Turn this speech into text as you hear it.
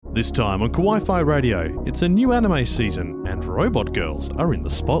This time on Kawaii Radio, it's a new anime season and robot girls are in the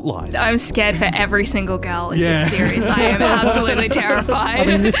spotlight. I'm scared for every single girl in this series. I am absolutely terrified.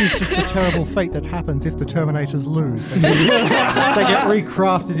 I mean, this is just the terrible fate that happens if the Terminators lose. They get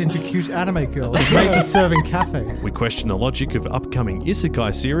recrafted into cute anime girls made to serve in cafes. We question the logic of upcoming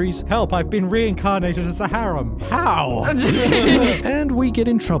isekai series. Help, I've been reincarnated as a harem. How? And we get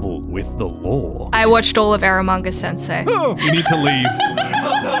in trouble with the law. I watched all of Eromanga Sensei. You need to leave.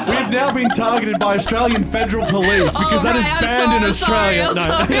 We've now been targeted by Australian Federal Police because that is banned in Australia.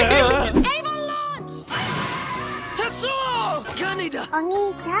 Ava launch! Tetsuo! Kaneda!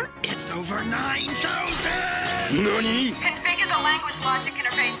 Onii-chan? It's over 9,000! Nani? Configure the language logic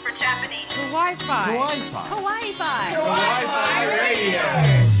interface for Japanese. Wi-Fi. Kawaii-fi. Kawaii Radio!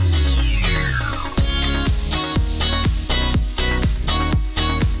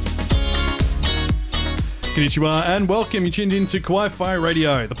 Konnichiwa and welcome. You tuned into Kawaii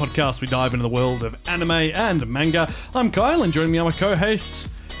Radio, the podcast we dive into the world of anime and manga. I'm Kyle and joining me are my co-hosts.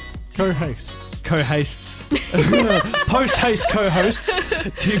 Co-hosts. Post-haste co-hosts,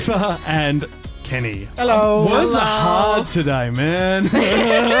 Tifa and Kenny. Hello. Words are hard today, man. It's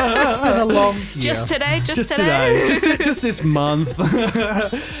been a long year. Just today? Just this month.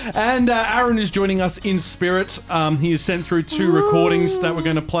 And Aaron is joining us in spirit. He has sent through 2 recordings that we're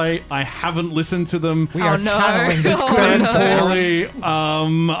going to play. I haven't listened to them. We are channeling this Very poorly.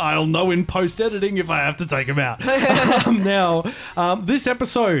 I'll know in post-editing if I have to take them out. This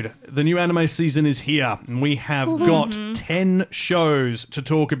episode, the new anime season is here. And we have got 10 shows to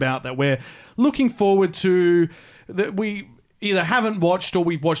talk about that we're looking forward to, that we either haven't watched or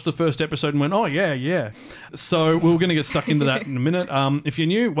we've watched the first episode and went, oh, yeah. So we're going to get stuck into that in a minute. If you're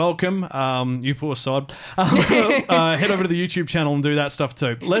new, welcome. You poor sod. Head over to the YouTube channel and do that stuff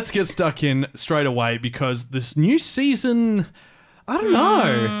too. Let's get stuck in straight away because this new season, I don't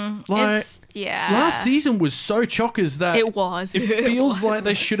know. Last season was so chockers that It was. It feels like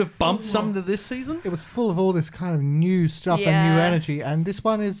they should have bumped some to this season. It was full of all this kind of new stuff and new energy, and this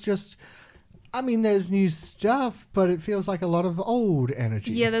one is just... I mean, there's new stuff, but it feels like a lot of old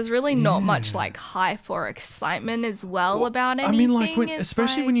energy. Yeah, there's really not much like hype or excitement as well about anything. I mean, like,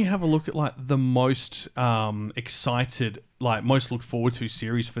 especially when you have a look at like the most excited, like most looked forward to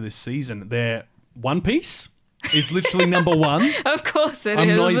series for this season, they're One Piece is literally number 1. Of course it is.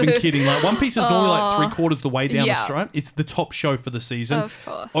 I'm not even kidding. Like One Piece is normally like 3/4 the way down the strap. It's the top show for the season. Of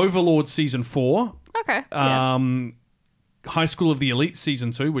course. Overlord season 4. Okay. High School of the Elite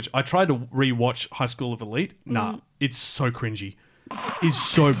season 2, which I tried to rewatch High School of Elite. Nah, it's so cringy. It's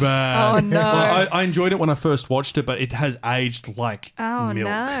so bad. Oh, no. Well, I enjoyed it when I first watched it, but it has aged like milk.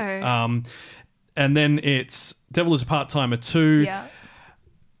 No. And then it's Devil is a Part-Timer 2. Yeah.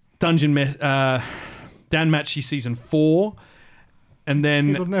 Danmachi season 4. And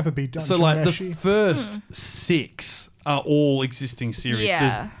then... It'll never be done. So like the first 6 are all existing series.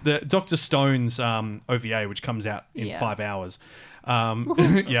 Yeah. There's the Dr. Stone's OVA, which comes out in 5 hours. It'll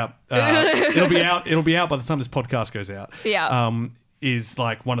be out by the time this podcast goes out. Yeah. Is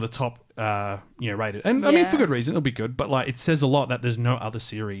like one of the top rated. And I mean for good reason, it'll be good, but like it says a lot that there's no other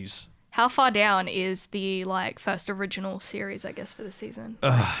series. How far down is the like first original series, I guess, for the season?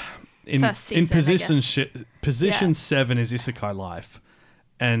 First season, position 7 is Isekai Life.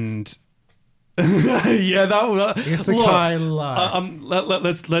 And that was Isekai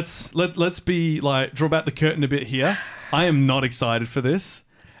Life. Let's be like draw back the curtain a bit here. I am not excited for this.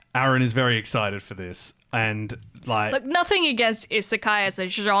 Aaron is very excited for this, and like look, nothing against isekai as a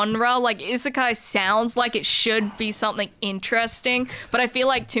genre. Like isekai sounds like it should be something interesting, but I feel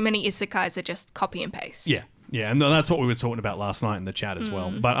like too many isekais are just copy and paste. Yeah, and that's what we were talking about last night in the chat as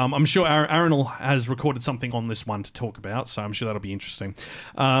well. But I'm sure Aaron has recorded something on this one to talk about, so I'm sure that'll be interesting.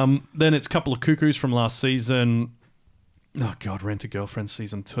 Then it's Couple of Cuckoos from last season. Oh, God, Rent a Girlfriend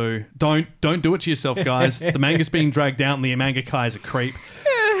season 2. Don't do it to yourself, guys. The manga's being dragged out and the mangaka is a creep.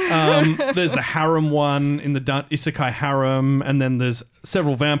 There's the harem one in the Isekai harem, and then there's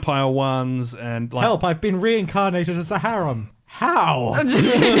several vampire ones. And like, Help, I've been reincarnated as a harem. How? I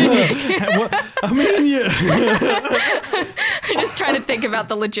mean, yeah. I'm just trying to think about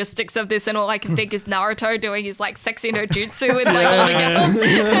the logistics of this, and all I can think is Naruto doing his like sexy no jutsu with like all the girls.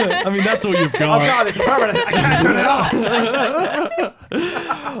 I mean, that's all you've got. Oh God, it's permanent. I can't turn it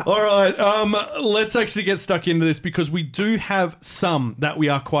off. All right, let's actually get stuck into this because we do have some that we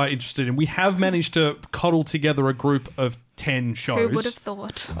are quite interested in. We have managed to coddle together a group of 10 shows. Who would have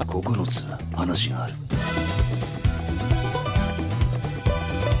thought?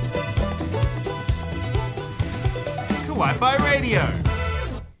 Kawaii Radio.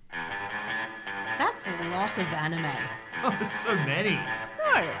 That's a lot of anime. Oh, there's so many.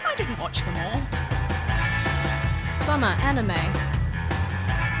 I didn't watch them all. Summer anime.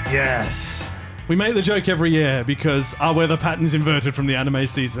 Yes. We make the joke every year because our weather pattern's inverted from the anime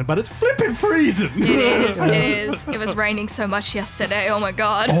season, but it's flipping freezing. It is. It is. It was raining so much yesterday. Oh my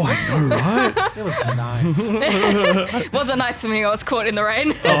god. Oh, I know, right? It was nice. It wasn't nice for me. I was caught in the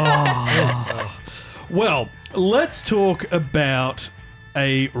rain. Well, let's talk about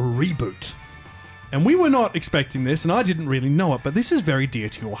a reboot. And we were not expecting this, and I didn't really know it, but this is very dear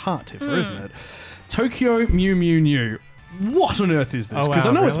to your heart, Tifa, isn't it? Tokyo Mew Mew New. What on earth is this? Because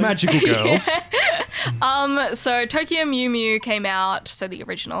I know it's Magical Girls. So Tokyo Mew Mew came out, so the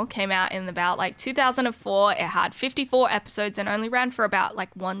original came out in about like 2004. It had 54 episodes and only ran for about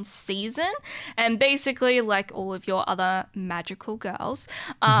like one season. And basically, like all of your other magical girls,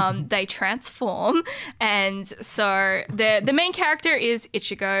 they transform. And so the main character is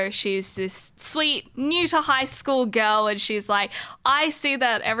Ichigo. She's this sweet, new to high school girl, and she's like, I see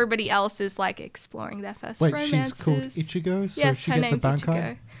that everybody else is like exploring their first Wait, romances. she's called Ichigo, so yes, she her gets a name's bankai?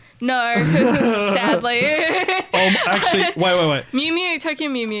 Ichigo. No, sadly. Actually, wait. Mew Mew, Tokyo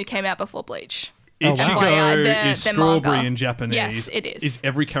Mew Mew came out before Bleach. Ichigo FYI, is the strawberry manga. in Japanese. Yes, it is. Is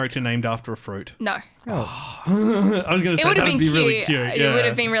every character named after a fruit? No. Oh. I was going to It say would have that been would be cute. really cute. It Yeah. would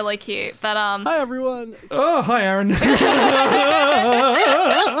have been really cute. But Hi everyone. Oh, hi, Aaron.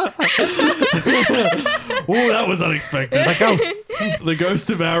 Oh, that was unexpected. The ghost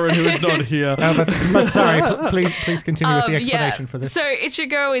of Aaron, who is not here. But sorry, please continue with the explanation for this. So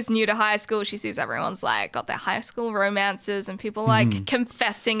Ichigo is new to high school. She sees everyone's like got their high school romances and people like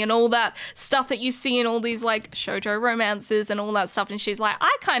confessing and all that stuff that you see in all these like shoujo romances and all that stuff. And she's like,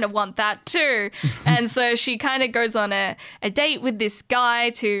 I kind of want that too. And so she kind of goes on a date with this guy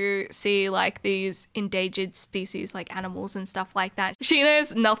to see like these endangered species like animals and stuff like that. She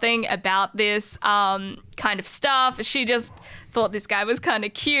knows nothing about this kind of stuff. She just thought this guy was kind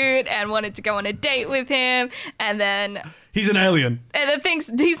of cute and wanted to go on a date with him, and then He's an alien.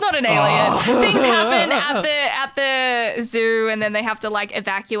 he's not an alien. Things happen at the zoo, and then they have to like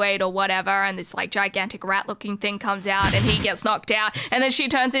evacuate or whatever, and this like gigantic rat looking thing comes out and he gets knocked out, and then she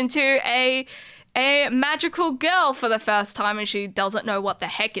turns into a magical girl for the first time, and she doesn't know what the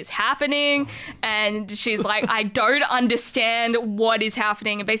heck is happening, and she's like, I don't understand what is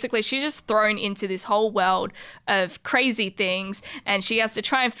happening, and basically she's just thrown into this whole world of crazy things, and she has to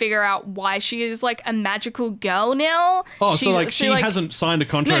try and figure out why she is like a magical girl now. Oh, so she hasn't signed a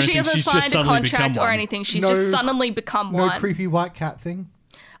contract No, or she anything. hasn't She's just signed a suddenly contract become or one. anything. She's No- just suddenly become No one. creepy white cat thing?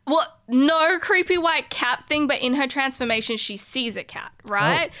 Well, no creepy white cat thing, but in her transformation, she sees a cat,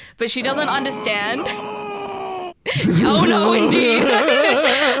 right? Oh. But she doesn't understand. Oh, no, indeed.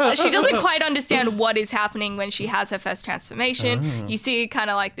 She doesn't quite understand what is happening when she has her first transformation. You see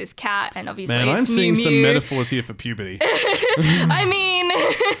kind of like this cat, and obviously Man, I'm it's seeing Mew some Mew. metaphors here for puberty. I mean,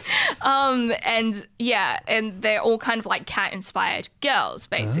 and yeah, and they're all kind of like cat-inspired girls,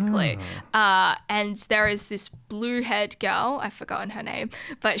 basically. And there is this blue-haired girl, I've forgotten her name,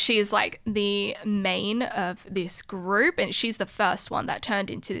 but she is like the main of this group, and she's the first one that turned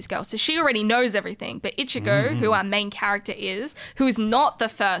into this girl. So she already knows everything, but Ichigo, who our main character is, who is not the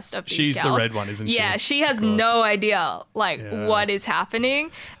first of these She's the girls. red one, isn't she? Yeah, she has Of course. no idea like Yeah. what is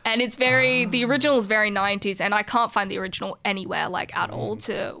happening, and it's very the original is very 90s, and I can't find the original anywhere like at all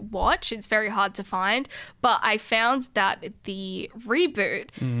to watch. It's very hard to find, but I found that the reboot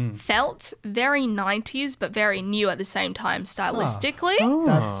felt very 90s but very new at the same time stylistically.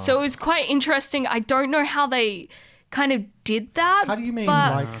 That's, So it was quite interesting. I don't know how they kind of did that. how do you mean,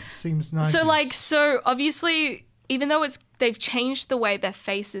 but- like, seems nice? so obviously, even though they've changed the way their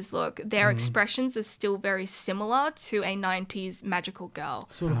faces look, their expressions are still very similar to a 90s magical girl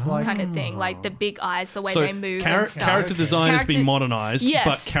Sort of like... kind of thing, like the big eyes, the way So they move and stuff. character design has been Character- modernized, Yes.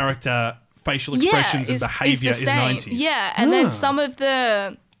 but character facial expressions and behavior the is same. 90s. Yeah, and then some of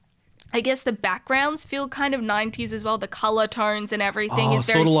the, I guess the backgrounds feel kind of 90s as well. The color tones and everything is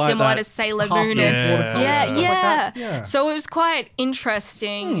very sorta like similar that to Sailor half Moon. the And watercolors yeah, and stuff like that. yeah. So it was quite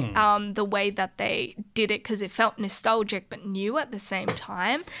interesting the way that they did it, because it felt nostalgic but new at the same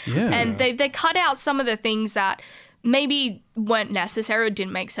time. Yeah. And they cut out some of the things that maybe weren't necessary or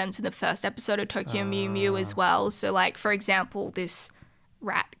didn't make sense in the first episode of Tokyo Mew Mew as well. So like, for example, this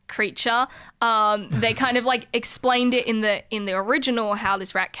rat creature, they kind of like explained it in the original how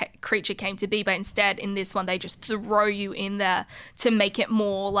this rat creature came to be, but instead in this one they just throw you in there to make it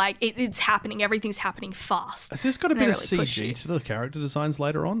more like it's happening, everything's happening fast. Has this got a And bit they of really push CG you. to the character designs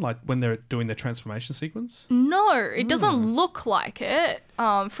later on, like when they're doing their transformation sequence? No, it doesn't look like it.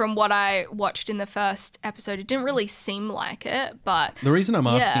 From what I watched in the first episode, it didn't really seem like it, but The reason I'm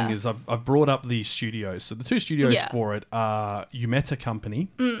asking Yeah. is I've brought up the studios. So the two studios Yeah. for it are Yumeta Company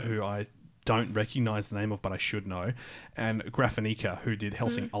Company, who I don't recognize the name of, but I should know, and Graphinica, who did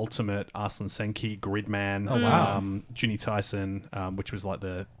Hellsing Ultimate, Arslan Senki, Gridman, Ginny Tyson, which was like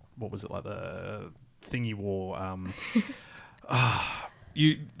the thing you wore.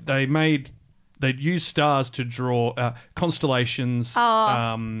 They'd use stars to draw constellations,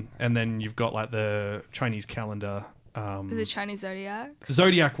 and then you've got like the Chinese calendar. The Chinese Zodiac.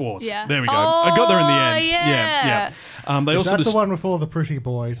 Zodiac Wars. Yeah. There we go. I got there in the end. Yeah. They Is also that the one with all the pretty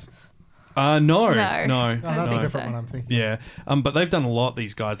boys? No. Oh, that's a think different so. one I'm thinking. Yeah, but they've done a lot,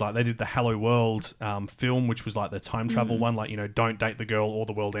 these guys. Like, they did the Hello World film, which was like the time travel one, like, don't date the girl or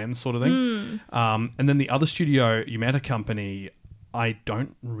the world ends sort of thing. And then the other studio, Yumeta Company, I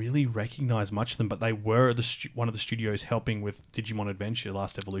don't really recognize much of them, but they were one of the studios helping with Digimon Adventure,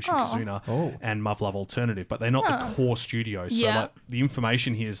 Last Evolution, Kazuna, and Muv Love Alternative, but they're not the core studio. So like, the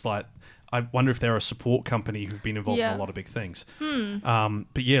information here is like, I wonder if they're a support company who've been involved in a lot of big things.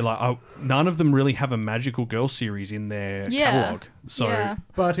 But yeah, like none of them really have a Magical Girl series in their catalog. So,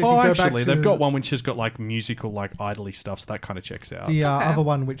 but if you go back to they've got one which has got like musical, like idly stuff, so that kind of checks out. the other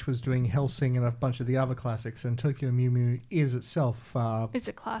one, which was doing Hellsing and a bunch of the other classics, and Tokyo Mew Mew is itself It's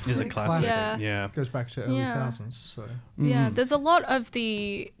a classic. Is a classic. Yeah. goes back to early thousands. So Yeah, there's a lot of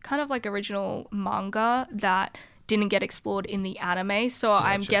the kind of like original manga that didn't get explored in the anime, so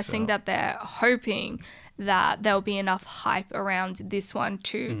I'm guessing that they're hoping that there'll be enough hype around this one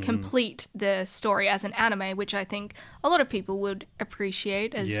to complete the story as an anime, which I think a lot of people would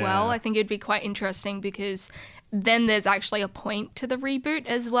appreciate as well. I think it'd be quite interesting because then there's actually a point to the reboot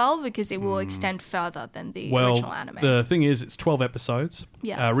as well, because it will extend further than the original anime. The thing is, it's 12 episodes,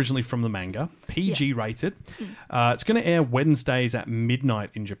 originally from the manga, PG rated. It's going to air Wednesdays at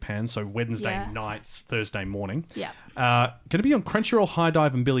midnight in Japan, so Wednesday nights, Thursday morning. Going to be on Crunchyroll, High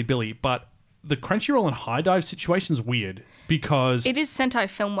Dive, and Bilibili, but the Crunchyroll and High Dive situation's weird because it is Sentai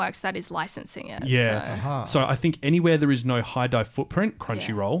Filmworks that is licensing it. So I think anywhere there is no High Dive footprint,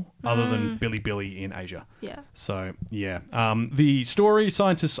 Crunchyroll, other than Bilibili in Asia. So the story,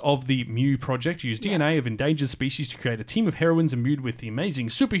 scientists of the Mew Project use DNA of endangered species to create a team of heroines imbued with the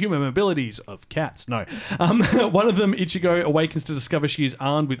amazing superhuman abilities of cats. No, one of them, Ichigo, awakens to discover she is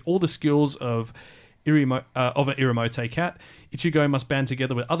armed with all the skills of an Iramote cat. Ichigo must band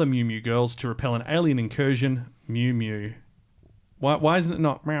together with other Mew Mew girls to repel an alien incursion. Mew Mew. Why isn't it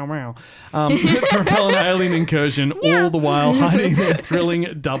not meow meow? To repel an alien incursion, all the while hiding their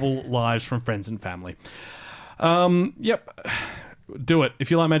thrilling double lives from friends and family. Do it. If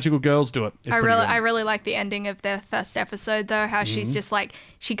you like magical girls, do it. It's I really like the ending of the first episode, though, how she's just like,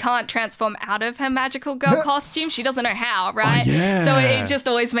 she can't transform out of her magical girl costume. She doesn't know how, right? So it just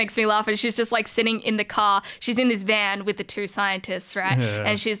always makes me laugh. And she's just like sitting in the car. She's in this van with the two scientists, right?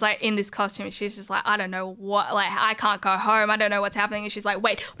 And she's like in this costume. And she's just like, I don't know what, like, I can't go home. I don't know what's happening. And she's like,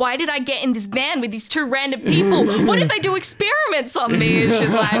 wait, why did I get in this van with these two random people? What if they do experiments on me? And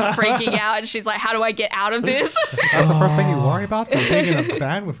she's like freaking out. And she's like, how do I get out of this? that's the first thing you worry about? Being in a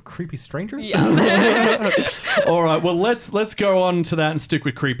van with creepy strangers? All right, well, let's go on to that and stick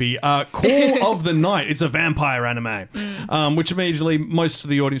with creepy. Call of the Night. It's a vampire anime, which immediately most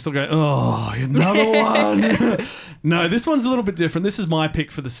of the audience will go, oh, another one. No, this one's a little bit different. This is my pick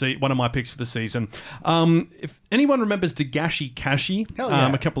for the one of my picks for the season. If anyone remembers Dagashi Kashi,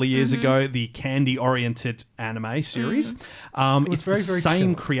 a couple of years ago, the candy-oriented anime series, it's very, the very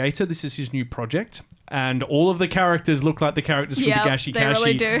same chill. creator. This is his new project. And all of the characters look like the characters from Dagashi Kashi. They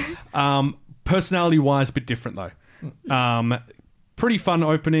really do. Personality-wise, a bit different, though. Pretty fun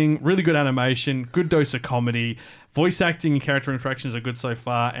opening, really good animation, good dose of comedy. Voice acting and character interactions are good so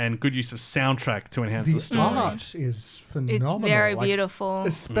far, and good use of soundtrack to enhance the story. Art is phenomenal. It's very beautiful.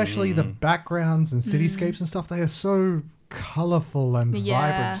 Especially the backgrounds and cityscapes and stuff. They are so colourful and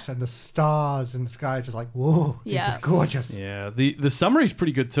vibrant, and the stars in the sky are just like, whoa, this is gorgeous. Yeah, the summary is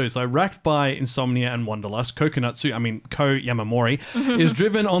pretty good too. So, racked by insomnia and wanderlust, Ko Yamamori is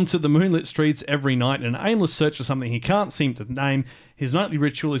driven onto the moonlit streets every night in an aimless search for something he can't seem to name. His nightly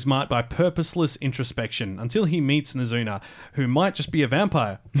ritual is marked by purposeless introspection until he meets Nazuna, who might just be a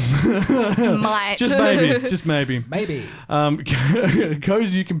vampire. Might. Just maybe. Maybe.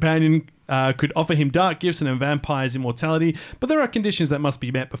 Ko's new companion could offer him dark gifts and a vampire's immortality, but there are conditions that must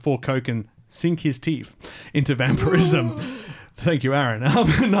be met before Ko can sink his teeth into vampirism. Thank you, Aaron.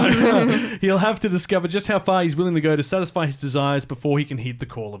 He'll have to discover just how far he's willing to go to satisfy his desires before he can heed the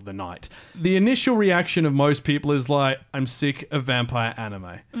call of the night. The initial reaction of most people is like, I'm sick of vampire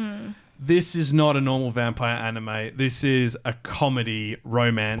anime. This is not a normal vampire anime. This is a comedy,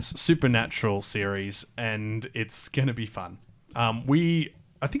 romance, supernatural series, and it's going to be fun. I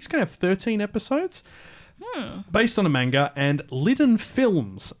think it's going to have 13 episodes. based on a manga, and Liden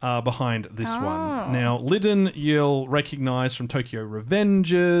Films are behind this one. Now, Liden you'll recognise from Tokyo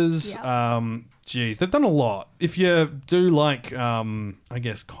Revengers. Yep. Geez, they've done a lot. If you do like, I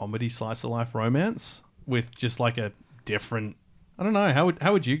guess, comedy slice of life romance with just like a different, I don't know,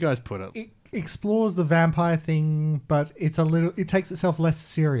 how would you guys put it? It explores the vampire thing, but it takes itself less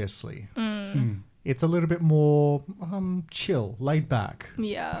seriously. It's a little bit more chill, laid back.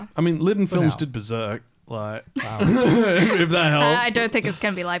 Yeah. I mean, Liden Films now. did Berserk. Like, if that helps. I don't think it's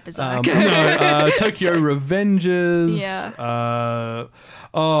going to be like Berserk. Tokyo Revengers. Yeah.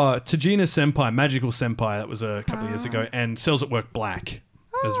 Tajina Senpai, Magical Senpai, that was a couple of years ago, and Cells at Work Black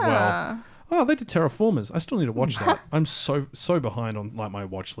as well. Oh, they did Terraformers. I still need to watch that. I'm so behind on like my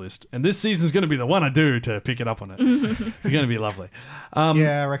watch list, and this season's going to be the one I do to pick it up on it. It's going to be lovely.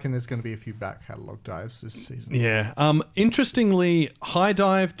 Yeah, I reckon there's going to be a few back catalogue dives this season. Yeah. Interestingly, High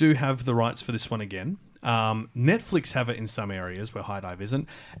Dive do have the rights for this one again. Netflix have it in some areas where High Dive isn't,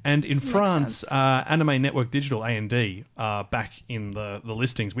 and in France, sense. Anime Network Digital (AND) are back in the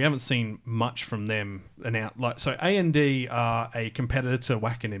listings. We haven't seen much from them announced. So AND are a competitor to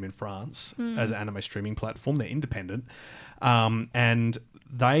Wakanim in France as an anime streaming platform. They're independent, and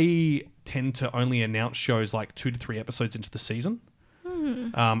they tend to only announce shows like 2 to 3 episodes into the season.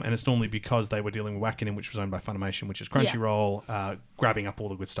 And it's normally because they were dealing with Wakanim, which was owned by Funimation, which is Crunchyroll, grabbing up all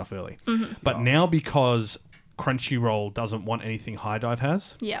the good stuff early. But now because Crunchyroll doesn't want anything High Dive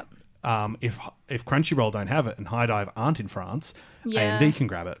has, Yep. if Crunchyroll don't have it and High Dive aren't in France, Yeah. A&D can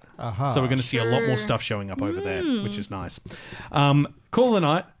grab it. So we're going to see a lot more stuff showing up over there, which is nice. Call of the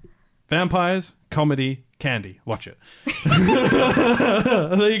night, vampires, comedy, candy. Watch it.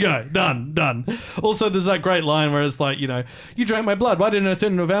 There you go. Done. Also, there's that great line where it's like, you drank my blood. Why didn't I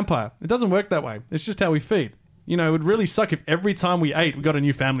turn into a vampire? It doesn't work that way. It's just how we feed. It would really suck if every time we ate, we got a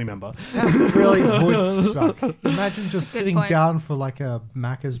new family member. That really would suck. Imagine just sitting point. down for like a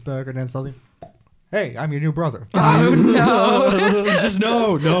Macca's burger and then suddenly, hey, I'm your new brother. Oh, no. Just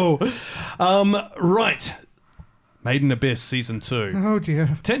no. Right. Made in Abyss Season 2. Oh,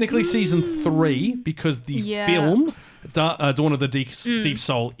 dear. Technically Season 3 because the film, Dawn of the Deep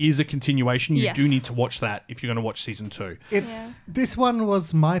Soul, is a continuation. You Yes. do need to watch that if you're going to watch Season 2. This one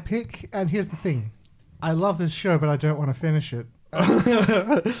was my pick, and here's the thing. I love this show, but I don't want to finish it.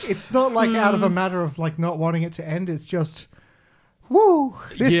 It's not like out of a matter of like not wanting it to end. It's just, woo,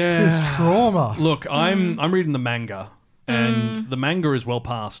 this is trauma. Look, I'm reading the manga, and the manga is well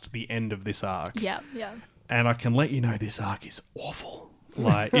past the end of this arc. Yeah. And I can let you know this arc is awful.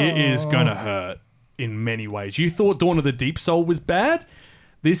 Like, it is going to hurt in many ways. You thought Dawn of the Deep Soul was bad?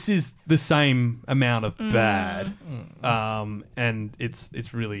 This is the same amount of bad. And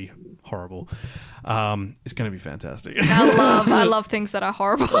it's really horrible. It's going to be fantastic. I love things that are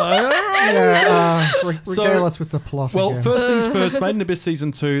horrible. Regale us with the plot Well, again. first things first, Made in Abyss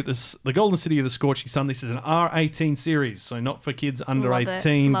Season 2, the Golden City of the Scorching Sun. This is an R18 series, so not for kids under Love it,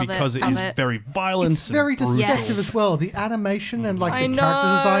 18 love because it, it is love it. very violent It's very and brutal. deceptive as well. The animation and like I the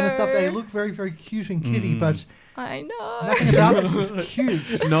character design and know. stuff, they look very, very cute and kitty, but I know. nothing about this is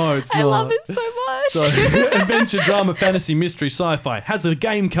cute. No, it's not. I love it so much. So, adventure, drama, fantasy, mystery, sci-fi has a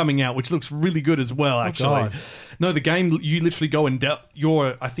game coming out which looks really good as well. Actually, God. no, the game you literally go and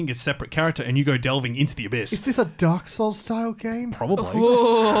you're I think it's separate character and you go delving into the abyss. Is this a Dark Souls style game? Probably,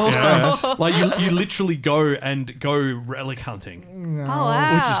 yes. Like you literally go relic hunting, Oh,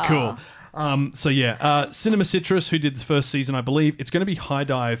 wow. which is cool. Cinema Citrus, who did the first season, I believe it's going to be High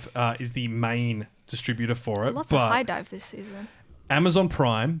Dive is the main distributor for it. Lots but of High Dive this season. Amazon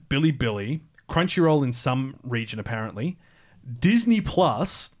Prime, Bilibili, Crunchyroll in some region apparently, Disney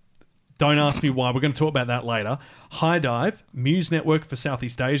Plus. Don't ask me why. We're going to talk about that later. High Dive, Muse Network for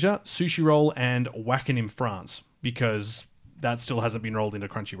Southeast Asia, Sushi Roll, and Wakanim France, because that still hasn't been rolled into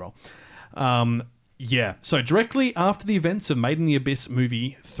Crunchyroll. So directly after the events of Made in the Abyss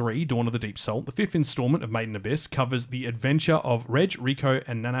Movie 3, Dawn of the Deep Soul, the 5th installment of Made in Abyss covers the adventure of Reg, Riko,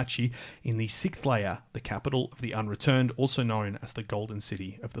 and Nanachi in the 6th layer, the capital of the Unreturned, also known as the Golden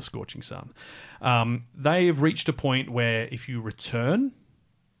City of the Scorching Sun. They have reached a point where if you return,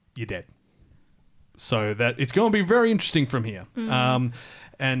 you're dead. So that it's going to be very interesting from here.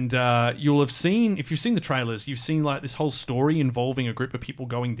 And you'll have seen, if you've seen the trailers, you've seen like this whole story involving a group of people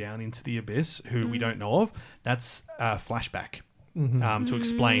going down into the abyss who we don't know of. That's a flashback to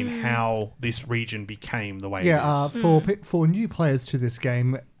explain how this region became the way it is. For new players to this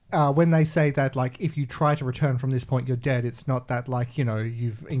game, when they say that like if you try to return from this point you're dead, it's not that like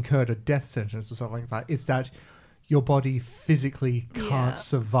you've incurred a death sentence or something like that. It's that your body physically can't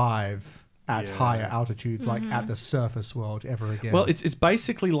survive at higher altitudes, like at the surface world ever again. Well, it's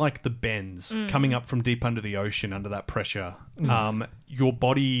basically like the bends coming up from deep under the ocean under that pressure. Your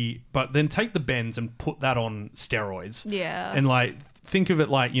body, but then take the bends and put that on steroids. Yeah. And like think of it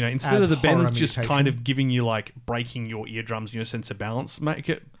like, instead Add of the bends horror just mutation. kind of giving you like breaking your eardrums and your sense of balance, make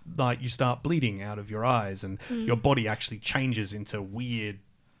it like you start bleeding out of your eyes and your body actually changes into weird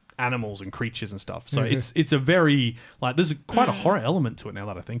animals and creatures and stuff. So it's a very like there's quite a horror element to it now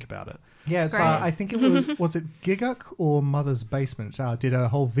that I think about it. yeah, It's it's, great. I think it was it Giguk or Mother's Basement did a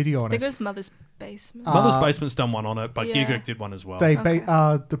whole video I on think it. it was Mother's Basement. Mother's Basement's done one on it, but Yeah. Giguk did one as well. They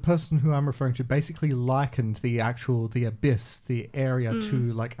the person who I'm referring to basically likened the abyss, the area,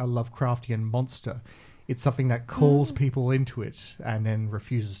 to like a Lovecraftian monster. It's something that calls people into it and then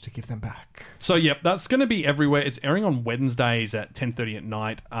refuses to give them back. So, yep, that's going to be everywhere. It's airing on Wednesdays at 10:30 at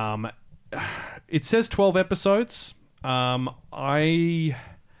night. It says 12 episodes. I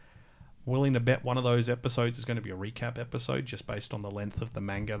willing to bet one of those episodes is going to be a recap episode just based on the length of the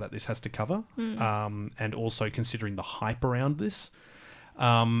manga that this has to cover. And also considering the hype around this.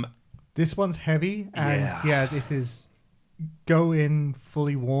 This one's heavy, and Yeah. this is go in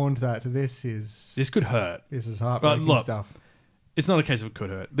fully warned that this is This could hurt. heartbreaking look, stuff. It's not a case of it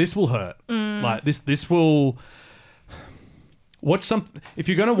could hurt. This will hurt. Like this will watch something. If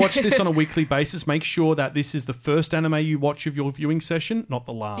you're going to watch this on a weekly basis, make sure that this is the first anime you watch of your viewing session, not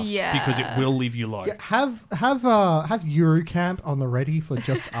the last, Yeah. because it will leave you low. Yeah, have Eurocamp on the ready for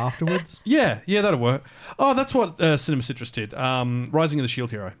just afterwards. Yeah, that'll work. Oh, that's what Cinema Citrus did. Rising of the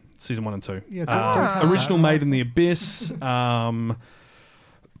Shield Hero, season 1 and 2. Yeah, don't have Original that. Made in the Abyss. A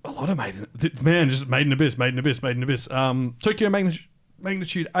lot of Made in Abyss. Tokyo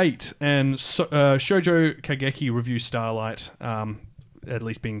Magnitude 8 and Shoujo Kageki Review Starlight, at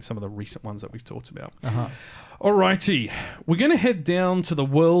least being some of the recent ones that we've talked about. Alrighty, we're going to head down to the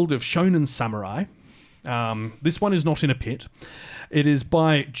world of Shonen Samurai. This one is not in a pit. It is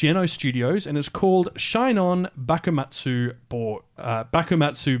by Geno Studios and it's called Shine On Bakumatsu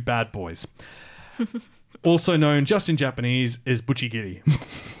Bad Boys. Also known just in Japanese as Buchigiri.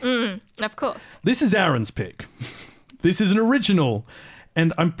 Of course. This is Aaron's pick. This is an original,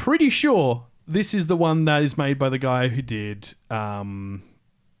 and I'm pretty sure this is the one that is made by the guy who did Shaman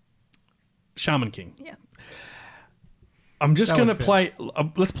King. Yeah. I'm just That going to would fit. play...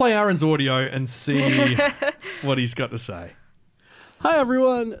 let's play Aaron's audio and see what he's got to say. Hi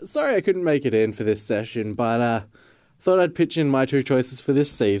everyone, sorry I couldn't make it in for this session, but thought I'd pitch in my two choices for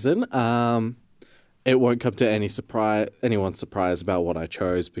this season. It won't come to anyone's surprise about what I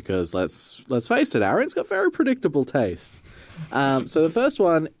chose because let's face it, Aaron's got very predictable taste. So the first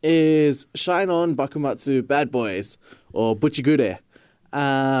one is Shine On Bakumatsu Bad Boys, or Buchigure.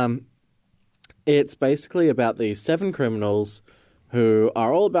 It's basically about these 7 criminals who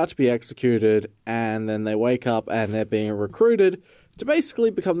are all about to be executed, and then they wake up and they're being recruited to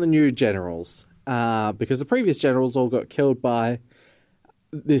basically become the new generals. Because the previous generals all got killed by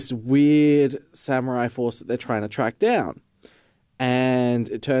this weird samurai force that they're trying to track down. And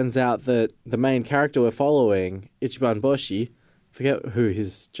it turns out that the main character we're following, Ichiban Boshi, forget who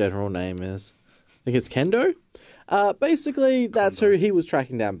his general name is. I think it's Kendo. Basically, that's who he was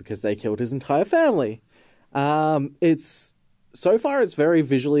tracking down because they killed his entire family. So far, it's very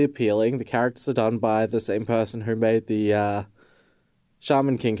visually appealing. The characters are done by the same person who made the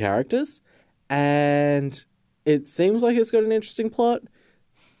Shaman King characters. And it seems like it's got an interesting plot.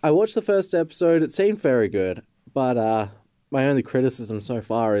 I watched the first episode. It seemed very good. But my only criticism so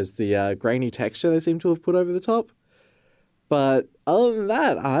far is the grainy texture they seem to have put over the top. But other than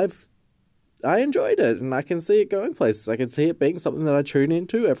that, I enjoyed it, and I can see it going places. I can see it being something that I tune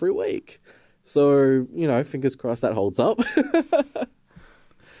into every week. So, fingers crossed that holds up.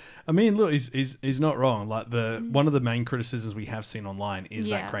 I mean, look, he's not wrong. Like one of the main criticisms we have seen online is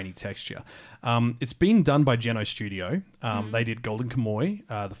that grainy texture. It's been done by Geno Studio. They did Golden Kamuy,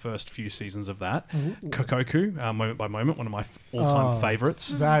 the first few seasons of that. Kokoku, Moment by Moment, one of my all-time favorites.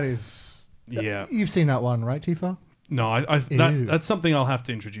 That is... Yeah. You've seen that one, right, Tifa? No, that's something I'll have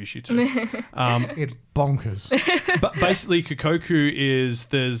to introduce you to. It's bonkers. But basically, Kokoku is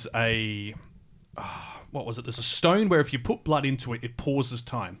there's a... what was it? There's a stone where if you put blood into it, it pauses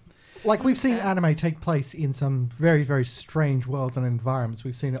time. Like, we've seen anime take place in some very, very strange worlds and environments.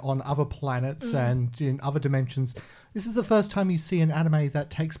 We've seen it on other planets and in other dimensions. This is the first time you see an anime that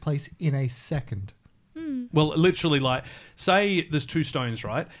takes place in a second. Well, literally, like, say there's 2 stones,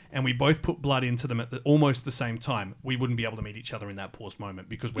 right? And we both put blood into them at almost the same time. We wouldn't be able to meet each other in that paused moment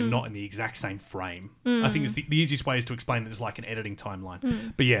because we're not in the exact same frame. I think it's the easiest way is to explain it as like an editing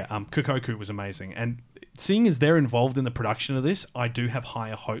timeline. But yeah, Kokoku was amazing. And seeing as they're involved in the production of this, I do have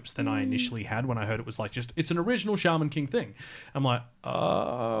higher hopes than I initially had when I heard it was like just it's an original Shaman King thing. I'm like,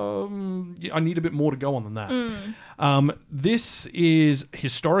 I need a bit more to go on than that. This is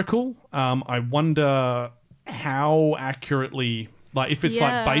historical. I wonder how accurately, like if it's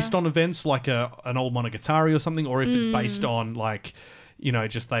like based on events like an old Monogatari or something, or if it's based on like, you know,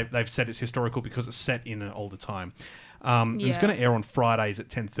 just they've said it's historical because it's set in an older time. It's going to air on Fridays at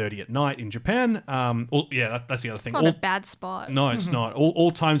 10:30 at night in Japan. That's the other thing. It's not a bad spot. No, it's not.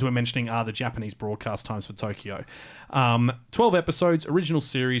 All times we're mentioning are the Japanese broadcast times for Tokyo. 12 episodes, original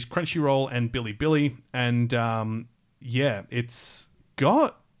series, Crunchyroll and Bilibili. And it's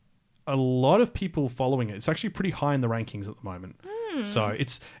got a lot of people following it. It's actually pretty high in the rankings at the moment. So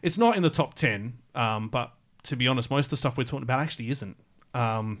it's not in the top 10, but to be honest, most of the stuff we're talking about actually isn't.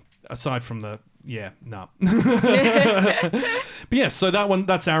 Aside from the but yeah, so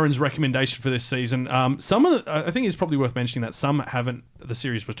that's Aaron's recommendation for this season. Some of the, I think it's probably worth mentioning that some the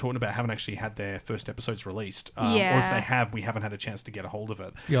series we're talking about haven't actually had their first episodes released, or if they have, we haven't had a chance to get a hold of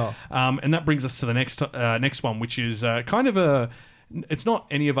it. And that brings us to the next one, which is kind of it's not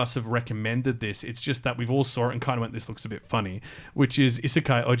any of us have recommended this. It's just that we've all saw it and kind of went, this looks a bit funny, which is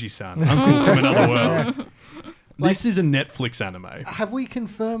Isekai Oji-san, Uncle from Another World. This is a Netflix anime. Have we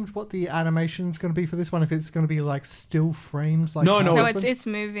confirmed what the animation's going to be for this one? If it's going to be like still frames? Like No, it's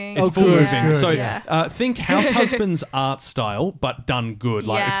moving. It's full moving. Good, so think House Husband's art style, but done good.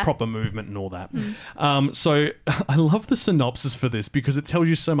 Like it's proper movement and all that. So I love the synopsis for this because it tells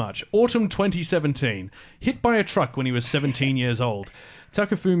you so much. Autumn 2017. Hit by a truck when he was 17 years old.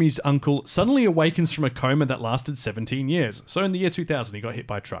 Takefumi's uncle suddenly awakens from a coma that lasted 17 years. So in the year 2000, he got hit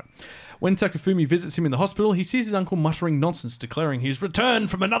by a truck. When Takefumi visits him in the hospital, he sees his uncle muttering nonsense, declaring he's returned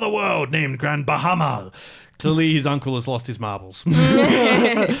from another world named Grand Bahama. Clearly, his uncle has lost his marbles.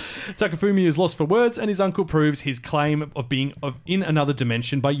 Takefumi is lost for words, and his uncle proves his claim of being in another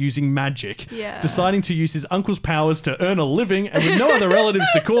dimension by using magic. Deciding to use his uncle's powers to earn a living, and with no other relatives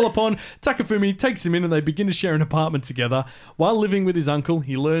to call upon, Takefumi takes him in and they begin to share an apartment together. While living with his uncle,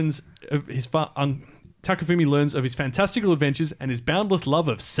 he learns of Takefumi learns of his fantastical adventures and his boundless love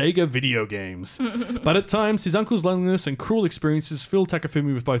of Sega video games. But at times, his uncle's loneliness and cruel experiences fill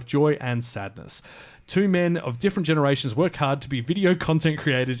Takefumi with both joy and sadness. Two men of different generations work hard to be video content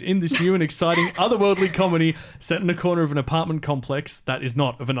creators in this new and exciting otherworldly comedy set in a corner of an apartment complex that is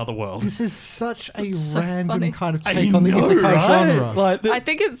not of another world. This is such a so random funny. kind of take on the isekai genre. Like I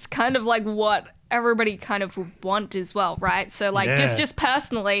think it's kind of like what everybody kind of would want as well, right? So like just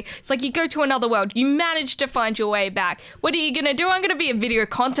personally, it's like you go to another world, you manage to find your way back. What are you going to do? I'm going to be a video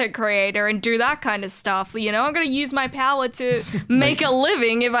content creator and do that kind of stuff. You know, I'm going to use my power to make a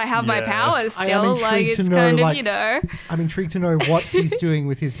living if I have my powers still. Like it's kind of, you know. I'm intrigued to know what he's doing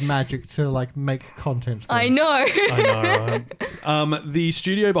with his magic to like make content. I know. I know. The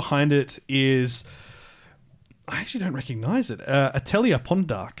studio behind it is, I actually don't recognize it. Atelier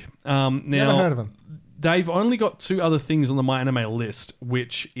Pondark. Never heard of them. They've only got two other things on the My Anime list,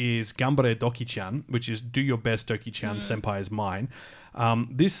 which is Gambare Doki-chan, which is Do Your Best Doki-chan, Senpai is Mine.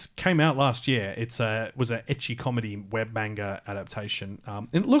 This came out last year. Was an ecchi comedy web manga adaptation.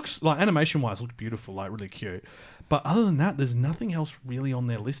 It looks like, animation-wise, looked beautiful, like really cute. But other than that, there's nothing else really on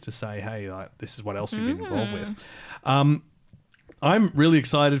their list to say, hey, like this is what else we've been involved with. I'm really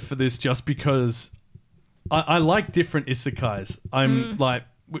excited for this just because I like different isekais. I'm like,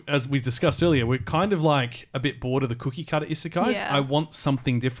 as we discussed earlier, we're kind of like a bit bored of the cookie cutter isekais. I want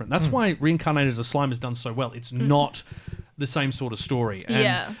something different. That's why Reincarnated as a Slime has done so well. It's not the same sort of story.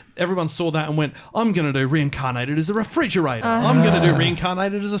 And everyone saw that and went, I'm going to do Reincarnated as a refrigerator. I'm going to do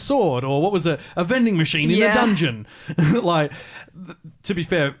Reincarnated as a sword. Or what was a vending machine in a dungeon. Like, to be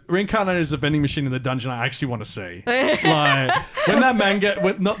fair, Reincarnated as a vending machine in the dungeon, I actually want to see. Like, when that manga,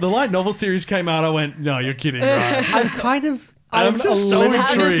 the light novel series came out, I went, no, you're kidding, right? I'm just so intrigued.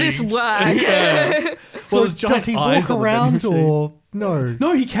 How does this work? So does he walk around or no?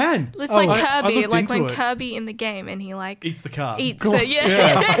 No, he can. It's like Kirby, like when Kirby in the game and he like eats the car. Eats it,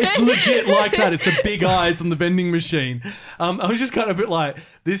 It's legit like that. It's the big eyes on the vending machine. I was just kind of a bit like,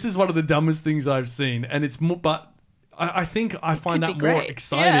 this is one of the dumbest things I've seen, and it's more, but I think I find that more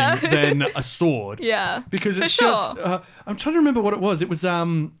exciting than a sword. Because it's just. I'm trying to remember what it was. It was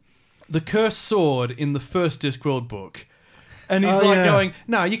the cursed sword in the first Discworld book. And he's going,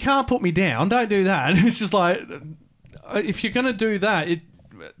 no, you can't put me down. Don't do that. And it's just like, if you're going to do that,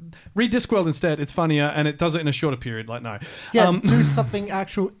 read Discworld instead. It's funnier and it does it in a shorter period. Like, no. Yeah, do something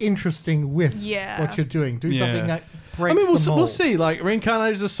actual interesting with what you're doing. Do something that breaks I mean, the we'll mold. see. Like,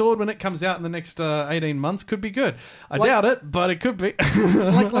 reincarnated as a sword when it comes out in the next 18 months could be good. I doubt it, but it could be.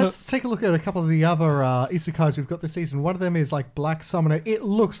 Like, let's take a look at a couple of the other isekais we've got this season. One of them is like Black Summoner. It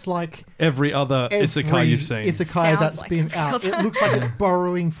looks like Every other isekai you've seen. Isekai Sounds that's like been every out. other. It looks like it's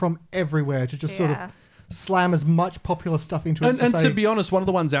borrowing from everywhere to just sort of slam as much popular stuff into it. And to be honest, one of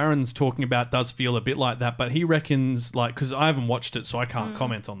the ones Aaron's talking about does feel a bit like that, but he reckons, like, because I haven't watched it, so I can't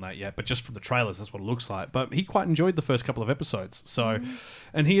comment on that yet, but just from the trailers, that's what it looks like. But he quite enjoyed the first couple of episodes. So,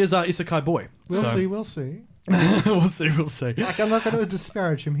 and he is Isekai Boy. We'll So- see, we'll see. we'll see. Like, I'm not going to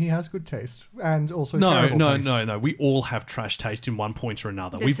disparage him. He has good taste and also No, terrible no, taste. no, no. We all have trash taste in one point or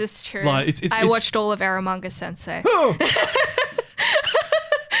another. This is true. Like, I watched all of Eromanga Sensei.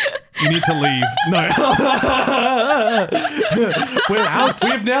 You need to leave. No.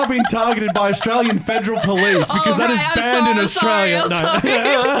 We've now been targeted by Australian Federal Police because that is banned in Australia.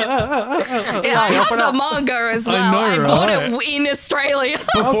 Yeah, I have the manga as well. know, I bought right? it in Australia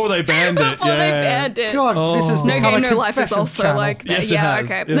Before they banned it. before they banned it. God, this is No become Game a No Life is confessions also channel. like, Yes, it yeah, has.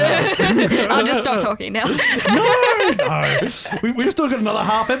 okay. It I'll just stop talking now. No. We've still got another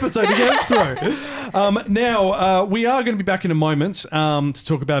half episode to get through. Now, we are going to be back in a moment to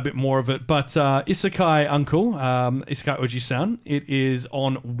talk about a bit more of it. But Isekai Uncle, Isekai Oji-san, it is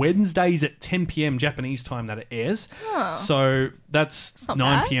on Wednesdays at 10 p.m. Japanese time that it airs. So that's not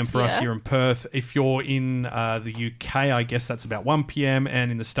 9 bad, p.m. for us yeah. here in Perth. If you're in the UK, I guess that's about 1 p.m.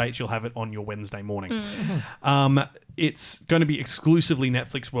 And in the States, you'll have it on your Wednesday morning. It's going to be exclusively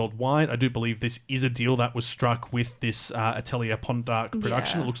Netflix worldwide. I do believe this is a deal that was struck with this Atelier Pondark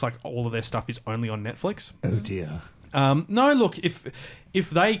production. Yeah. It looks like all of their stuff is only on Netflix. Oh dear. No, look, if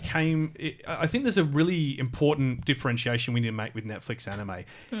they came... I think there's a really important differentiation we need to make with Netflix anime.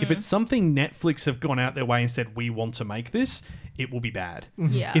 If it's something Netflix have gone out their way and said, we want to make this, it will be bad.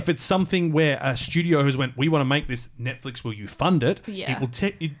 Yeah. If it's something where a studio has went, we want to make this, Netflix, will you fund it? Yeah.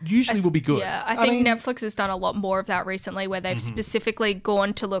 It usually will be good. Yeah, I think mean- Netflix has done a lot more of that recently where they've specifically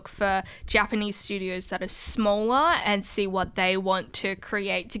gone to look for Japanese studios that are smaller and see what they want to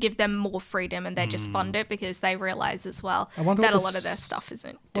create to give them more freedom and they just fund it because they realize as well I wonder that what a the lot of their s- stuff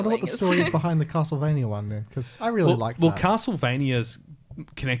isn't I wonder doing what the as- story is behind the Castlevania one then, because I really like that. Well, Castlevania's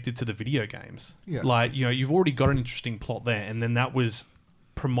connected to the video games. Yeah. Like, you've already got an interesting plot there, and then that was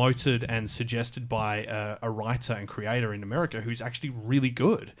promoted and suggested by a writer and creator in America who's actually really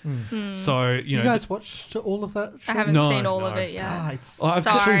good. So, you guys watched all of that? I show? haven't No, seen all of no. it yet. It's I've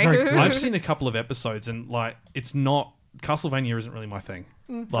Sorry. very I've seen a couple of episodes, and like, it's not... Castlevania isn't really my thing.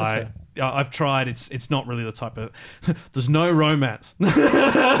 Like, I've tried. It's not really the type of... There's no romance.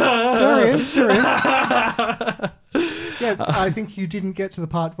 There is. Yeah, I think you didn't get to the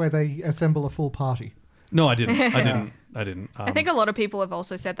part where they assemble a full party. No, I didn't. I didn't. I think a lot of people have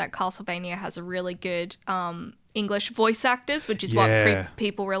also said that Castlevania has a really good English voice actors, which is Yeah. what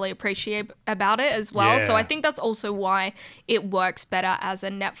people really appreciate about it as well. So Yeah. I think that's also why it works better as a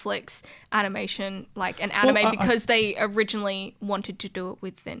Netflix animation, like an anime, because they originally wanted to do it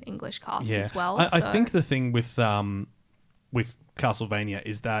with an English cast as well. I so- think the thing with Castlevania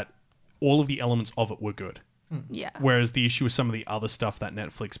is that all of the elements of it were good. yeah. Whereas the issue with some of the other stuff that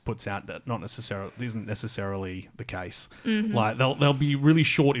Netflix puts out that isn't necessarily the case. Like they'll be really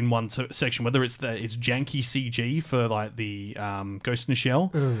short in one section, whether it's janky CG for like the Ghost in the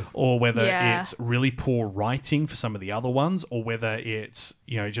Shell, or whether Yeah. it's really poor writing for some of the other ones, or whether it's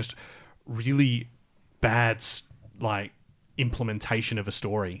just really bad like implementation of a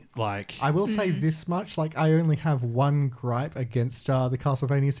story. Like I will say this much, like I only have one gripe against the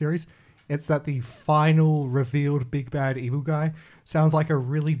Castlevania series. It's that the final revealed big bad evil guy sounds like a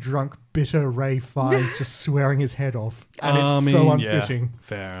really drunk, bitter Ray Fiennes just swearing his head off. And it's so unfitting. Yeah,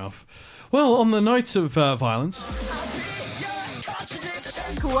 fair enough. Well, on the note of violence,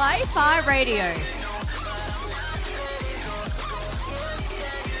 Kawaii Fi Radio.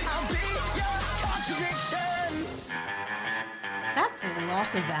 That's a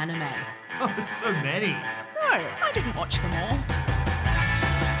lot of anime. Oh, there's so many. No, I didn't watch them all.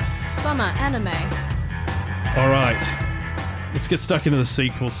 Summer anime. all right, let's get stuck into the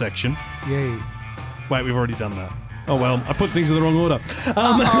sequel section. Yay. Wait, we've already done that. Oh well, I put things in the wrong order.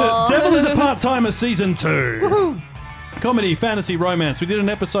 Devil is a Part-Timer Season 2. Comedy, fantasy, romance. We did an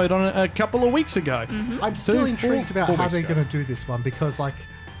episode on it a couple of weeks ago. I'm still intrigued about four how weeks they're ago. going to do this one because, like,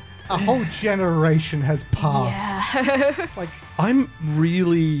 a whole generation has passed. Like, I'm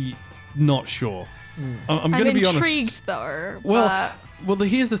really not sure. I'm I'm going to be honest. intrigued though. Well,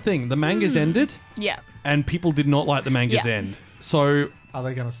 here's the thing. The manga's ended, yeah. and people did not like the manga's Yeah. end. So, are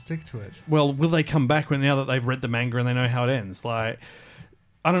they going to stick to it? well, will they come back now that they've read the manga and they know how it ends? Like,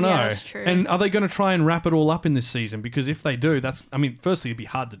 I don't know. Yeah, that's true. And are they going to try and wrap it all up in this season? Because if they do, firstly, it'd be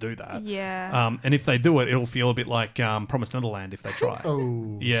hard to do that. Yeah. And if they do it, it'll feel a bit like Promised Neverland if they try.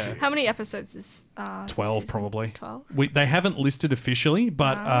 Oh. Yeah. How many episodes is 12 probably. 12? They haven't listed officially,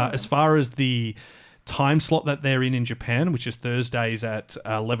 but as far as the time slot that they're in Japan, which is Thursdays at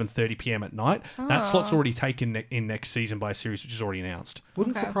 11:30 p.m. at night, that slot's already taken in next season by a series which is already announced.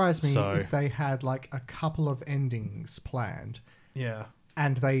 Wouldn't surprise me So- if they had like a couple of endings planned. Yeah.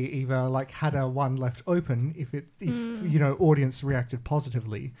 And they either like had a one left open if you know, audience reacted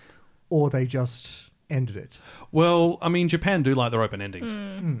positively, or they just ended it. Well, I mean, Japan do like their open endings,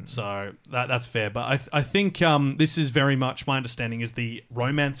 so that's fair. But I think this is very much, my understanding is the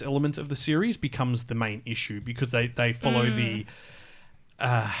romance element of the series becomes the main issue because they follow the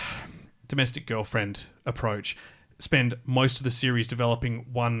domestic girlfriend approach, spend most of the series developing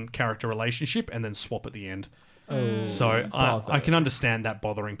one character relationship and then swap at the end. So I can understand that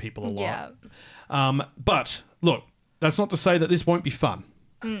bothering people a lot. Yeah. But look, that's not to say that this won't be fun.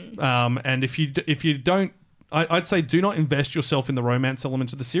 And if you don't, I'd say do not invest yourself in the romance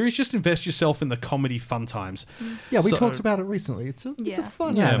element of the series. Just invest yourself in the comedy fun times. Yeah, we talked about it recently. It's a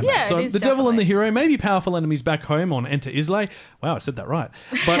fun anime. Yeah, so it is the devil and the definitely. hero may be powerful enemies back home on Enter Islay. Wow, I said that right.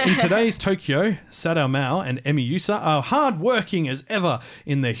 But in today's Tokyo, Sadao Mao and Emi Yusa are hard-working as ever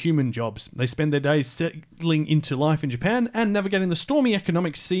in their human jobs. They spend their days settling into life in Japan and navigating the stormy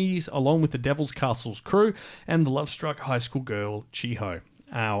economic seas along with the Devil's Castle's crew and the love-struck high school girl, Chiho.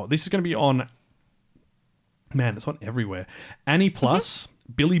 This is going to be on... Man, it's on everywhere. Annie Plus,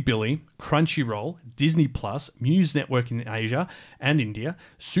 Bilibili, Crunchyroll, Disney Plus, Muse Network in Asia and India,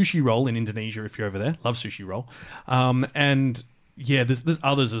 Sushi Roll in Indonesia if you're over there. Love Sushi Roll. And yeah, there's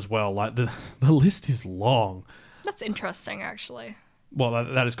others as well. Like the list is long. That's interesting, actually. Well,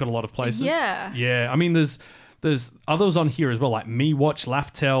 that has got a lot of places. Yeah. Yeah. I mean, there's others on here as well, like Me Watch,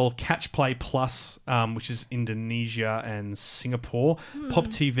 Laftel, Catch Play Plus, which is Indonesia and Singapore, Pop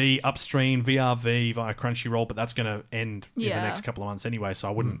TV, Upstream, VRV via Crunchyroll, but that's going to end in the next couple of months anyway, so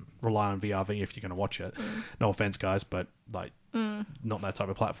I wouldn't rely on VRV if you're going to watch it. No offense, guys, but like not that type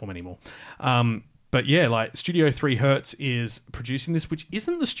of platform anymore. But yeah, like Studio 3 Hertz is producing this, which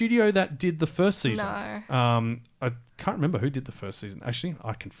isn't the studio that did the first season. No. I can't remember who did the first season. Actually,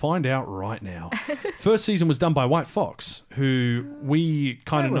 I can find out right now. First season was done by White Fox, who we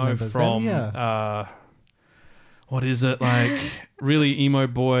kind of know from... what is it? Like, really emo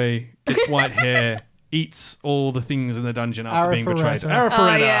boy, gets white hair, eats all the things in the dungeon after being betrayed.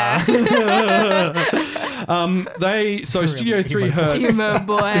 Arifureta. Studio 3 Hertz. Humor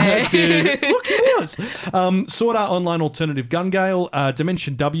boy. Dude, look, he was. Sword Art Online Alternative Gun Gale,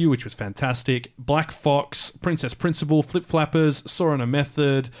 Dimension W, which was fantastic, Black Fox, Princess Principal, Flip Flappers, Sorona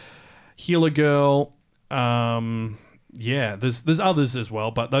Method, Healer Girl. There's others as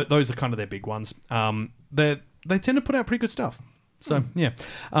well, but those are kind of their big ones. They tend to put out pretty good stuff. So,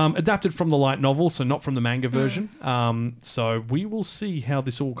 adapted from the light novel, so not from the manga version. So we will see how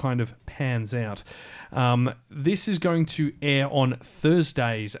this all kind of pans out. This is going to air on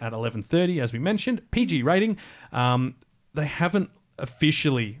Thursdays at 11:30, as we mentioned. PG rating. They haven't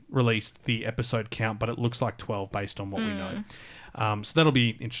officially released the episode count, but it looks like 12 based on what we know. So that'll be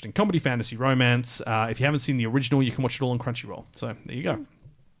interesting. Comedy, fantasy, romance. If you haven't seen the original, you can watch it all on Crunchyroll. So there you go.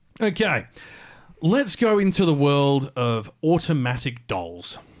 Okay. Let's go into the world of automatic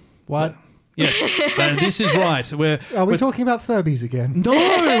dolls. What? Yes, this is right. Are we talking about Furbies again? No,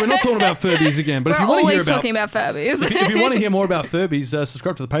 we're not talking about Furbies again. But We're if you want to hear always talking about Furbies. if you want to hear more about Furbies,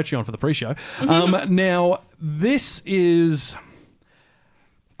 subscribe to the Patreon for the pre-show. Now, this is...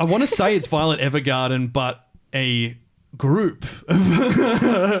 I want to say it's Violet Evergarden, but a group.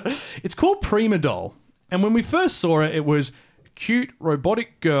 It's called Prima Doll. And when we first saw it, it was cute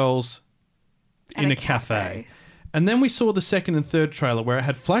robotic girls in a cafe. And then we saw the second and third trailer where it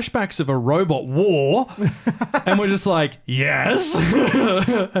had flashbacks of a robot war. And we're just like, yes.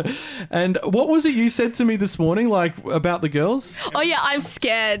 And what was it you said to me this morning, like, about the girls? Oh, yeah, I'm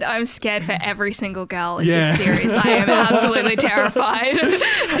scared. I'm scared for every single girl in this series. I am absolutely terrified.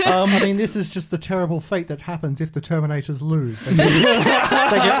 I mean, this is just the terrible fate that happens if the Terminators lose. They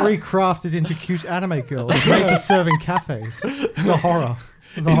get recrafted into cute anime girls made to serve in cafes. The horror.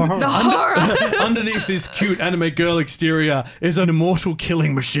 The horror. Underneath this cute anime girl exterior is an immortal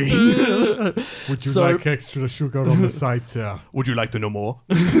killing machine. Would you like extra sugar on the side, sir? Would you like to know more?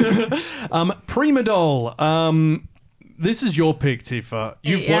 Prima Doll. This is your pick, Tifa.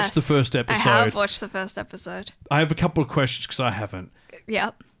 You've watched the first episode. I have watched the first episode. I have a couple of questions because I haven't.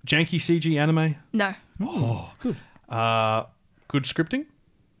 Yep. Janky CG anime? No. Oh, good. Good scripting?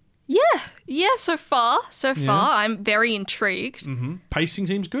 Yeah, so far. I'm very intrigued. Pacing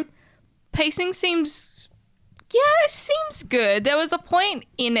seems good. Pacing seems good. There was a point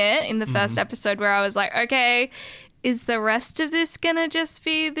in the first episode where I was like, okay, is the rest of this gonna just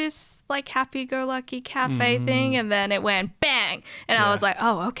be this like happy-go-lucky cafe thing? And then it went bang, and I was like,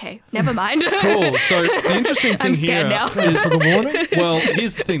 oh, okay, never mind. Cool. So the interesting thing I'm scared here now. is for the warning. Well,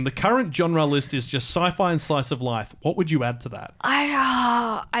 here's the thing: the current genre list is just sci-fi and slice of life. What would you add to that?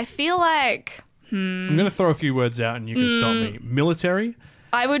 I feel like I'm going to throw a few words out, and you can stop me. Military.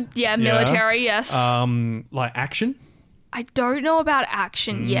 I would, military, yes. Like action. I don't know about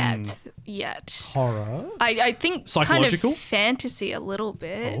action yet. Horror. I think Psychological? kind of fantasy a little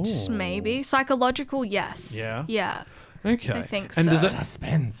bit, maybe. Psychological, yes. Yeah? Yeah. Okay. I think and so. Does it,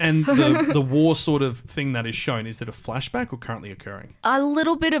 Suspense. and the war sort of thing that is shown, is it a flashback or currently occurring? A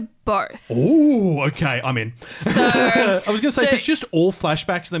little bit of both. Oh, okay. I'm in. So I was going to say, so- if it's just all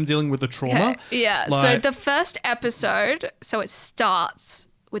flashbacks of them dealing with the trauma. yeah. So like- the first episode, it starts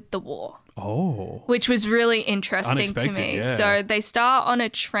with the war. Oh. Which was really interesting to Unexpected, me. yeah. So they start on a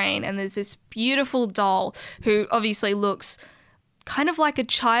train, and there's this beautiful doll who obviously looks kind of like a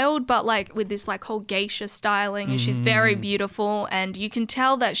child, but like with this like whole geisha styling, and she's very beautiful, and you can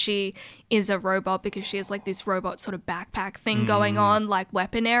tell that she is a robot because she has like this robot sort of backpack thing going on, like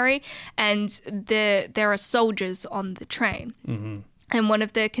weaponry, and there are soldiers on the train. And one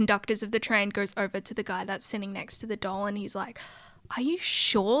of the conductors of the train goes over to the guy that's sitting next to the doll, and he's like, are you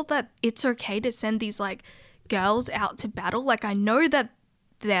sure that it's okay to send these like girls out to battle? Like, I know that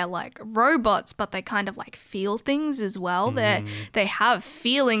they're like robots, but they kind of like feel things as well. They have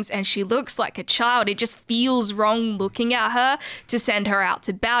feelings, and she looks like a child. It just feels wrong looking at her to send her out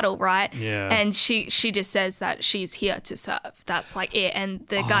to battle, right? Yeah. And she just says that she's here to serve. That's like it. And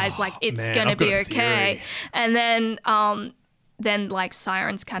the guy's like, it's man, gonna I've got be a okay. theory. And then like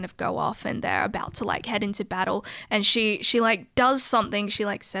sirens kind of go off, and they're about to like head into battle, and she like does something, she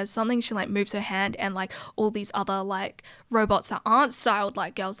like says something, she like moves her hand, and like all these other like robots that aren't styled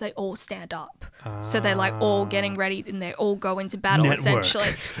like girls, they all stand up. So they're like all getting ready, and they all go into battle Network.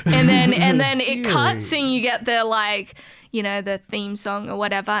 essentially. And then it cuts, and you get the like, you know, the theme song or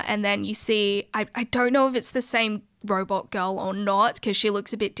whatever, and then you see, I don't know if it's the same robot girl or not, because she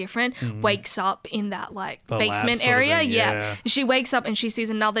looks a bit different, wakes up in that like The lab basement sort of area. thing, yeah. She wakes up and she sees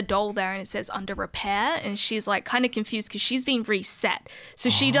another doll there, and it says under repair, and she's like kind of confused because she's been reset. So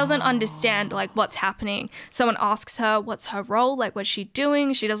she doesn't understand like what's happening. Someone asks her what's her role, like what's she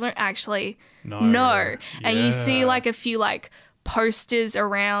doing. She doesn't actually know. And you see Yeah. like a few like posters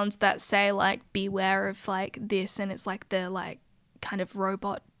around that say like beware of like this, and it's like the like kind of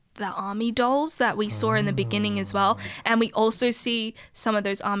robot, the army dolls that we saw in the beginning as well. And we also see some of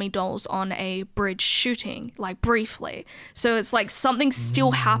those army dolls on a bridge shooting, like briefly. So it's like something's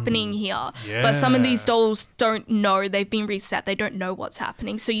still happening here. But some of these Yeah. dolls don't know, they've been reset, they don't know what's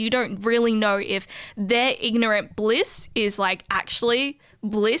happening. So you don't really know if their ignorant bliss is like actually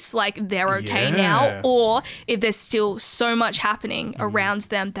bliss, like they're okay now, Yeah. or if there's still so much happening around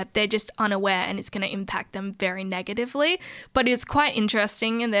them that they're just unaware, and it's going to impact them very negatively. But it's quite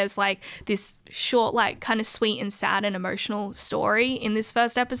interesting, and there's like this short, like kind of sweet and sad and emotional story in this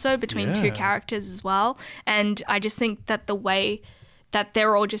first episode between two Yeah. characters as well. And I just think that the way that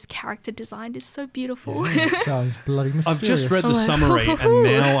they're all just character designed is so beautiful. Sounds bloody mysterious. I've just read the summary, and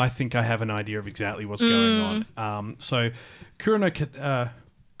now I think I have an idea of exactly what's going on. So,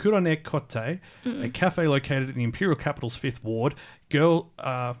 Kuronekote, a cafe located in the Imperial Capital's 5th Ward,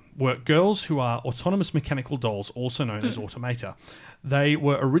 work girls who are autonomous mechanical dolls, also known as automata. They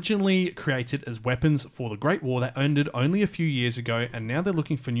were originally created as weapons for the Great War that ended only a few years ago, and now they're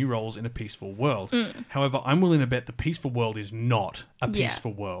looking for new roles in a peaceful world. However, I'm willing to bet the peaceful world is not a Yeah.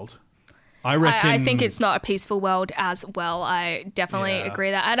 peaceful world. I reckon. I think it's not a peaceful world as well. I definitely Yeah.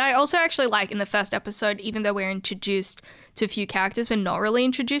 agree that. And I also actually like in the first episode, even though we're introduced to a few characters, we're not really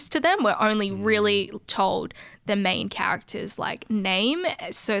introduced to them. We're only really told the main character's like name,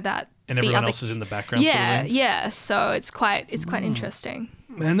 so that and the everyone other else is in the background. yeah, sort of thing. yeah. So it's quite interesting.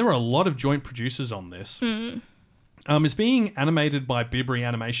 Man, there are a lot of joint producers on this. It's being animated by Bibri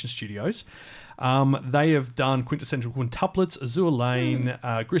Animation Studios. They have done Quintessential Quintuplets, Azure Lane,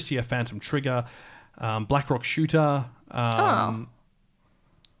 Grissia Phantom Trigger, Blackrock Shooter.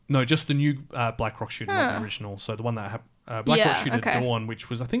 No, just the new Blackrock Shooter, not the original. So the one that Blackrock Yeah, Shooter okay. Dawn, which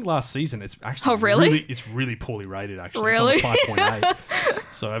was I think last season. It's actually Oh, really? it's really poorly rated. Actually, Really? it's on a 5.8.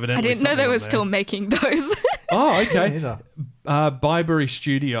 So evidently, I didn't know they something were on still there. making those. Oh, okay. Neither. Byberry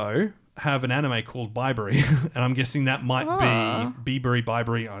Studio have an anime called Byberry, and I'm guessing that might be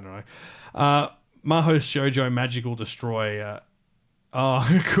Byberry, I don't know. Maho Shoujo Magical Destroy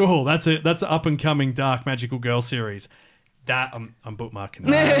Oh, cool. That's an up-and-coming dark magical girl series. That I'm bookmarking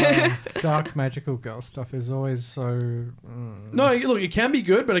that. Dark magical girl stuff is always so. No, look, it can be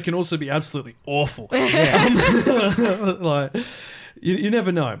good, but it can also be absolutely awful. Like, you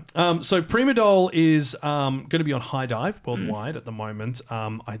never know. So Prima Doll is going to be on High Dive worldwide at the moment.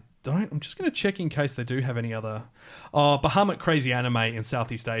 I'm just going to check in case they do have any other. Bahamut Crazy Anime in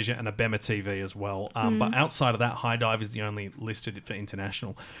Southeast Asia and Abema TV as well. But outside of that, High Dive is the only listed for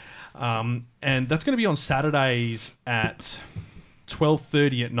international. And that's going to be on Saturdays at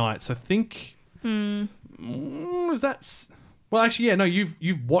 12:30 at night. So I think is that? Well, actually, yeah. No,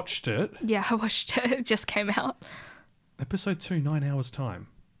 you've watched it. Yeah, I watched it. It just came out. Episode 2, 9 hours time.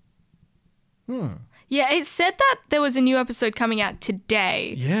 Yeah, it said that there was a new episode coming out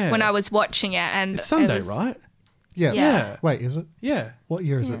today. Yeah. When I was watching it, and It's Sunday, it was, right? Yes. Yeah. Wait, is it? Yeah. What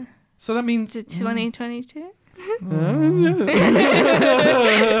year is it? So that means 2022. I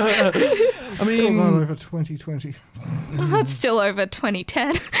Still mean, not over 2020. That's still over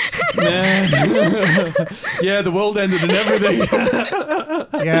 2010. yeah, the world ended and everything.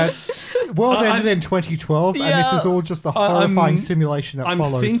 Yeah. World ended in 2012, and this is all just the horrifying simulation that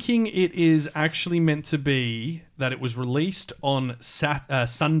follows. I'm thinking it is actually meant to be that it was released on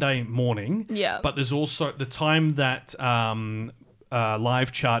Sunday morning. Yeah. But there's also the time that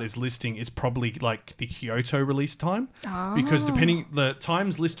live chart is listing is probably like the Kyoto release time. Because depending, the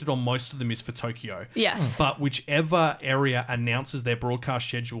times listed on most of them is for Tokyo. Yes. But whichever area announces their broadcast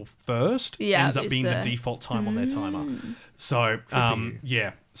schedule first ends up being the default time on their timer. So,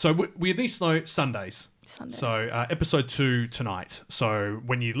 yeah. So we at least know Sundays. So episode 2 tonight. So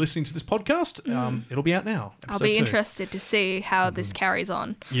when you're listening to this podcast, it'll be out now. I'll be interested to see how this carries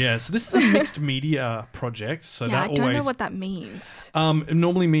on. Yeah, so this is a mixed media project. So Yeah, that I don't always know what that means. it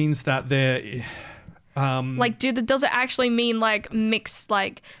normally means that they're Like, does it actually mean like mixed,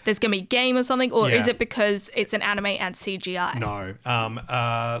 like there's gonna be a game or something, or is it because it's an anime and CGI? No.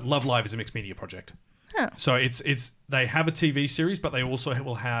 Love Live is a mixed media project. Huh. So it's they have a TV series, but they also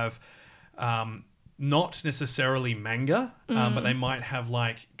will have not necessarily manga, but they might have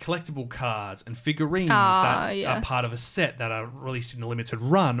like collectible cards and figurines that are part of a set that are released in a limited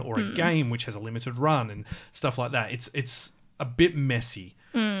run, or a game which has a limited run and stuff like that. It's a bit messy.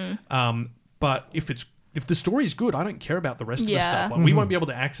 But if the story is good, I don't care about the rest of the stuff. Like, we won't be able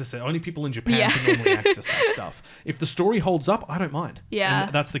to access it. Only people in Japan can normally access that stuff. If the story holds up, I don't mind. Yeah.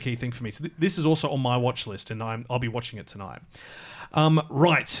 And that's the key thing for me. So this is also on my watch list, and I'll be watching it tonight.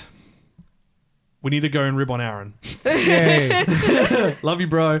 Right. We need to go and rib on Aaron. Yay. Love you,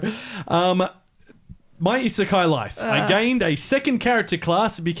 bro. My isekai life. I gained a second character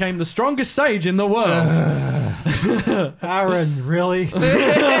class and became the strongest sage in the world. Aaron, really? Look,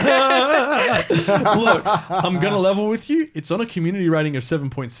 I'm going to level with you. It's on a community rating of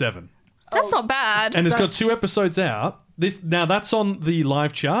 7.7. That's not bad. And it's got 2 episodes out. Now, that's on the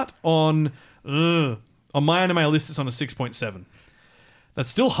live chart. On My Anime List, it's on a 6.7. That's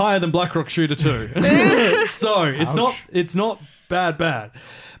still higher than Black Rock Shooter 2. So, it's not bad.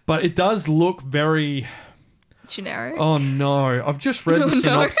 But it does look very generic. Oh no! I've just read the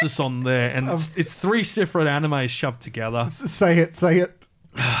synopsis on there, and it's 3 separate animes shoved together. Say it.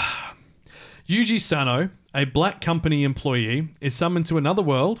 Yuji Sano, a black company employee, is summoned to another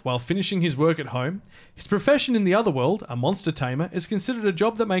world while finishing his work at home. His profession in the other world, a monster tamer, is considered a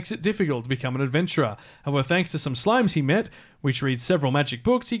job that makes it difficult to become an adventurer. However, thanks to some slimes he met, which read several magic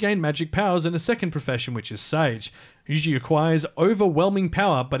books, he gained magic powers and a second profession, which is sage. Yuji acquires overwhelming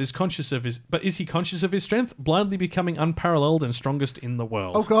power, but is he conscious of his strength, blindly becoming unparalleled and strongest in the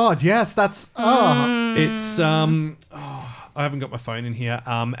world. Oh god, yes, that's It's I haven't got my phone in here.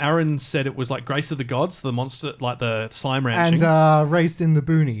 Aaron said it was like Grace of the Gods, the monster, like the slime ranching. And Raised in the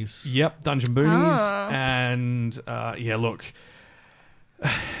Boonies. Yep, Dungeon Boonies. And yeah, look.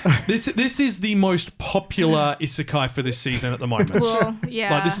 This is the most popular isekai for this season at the moment. Well,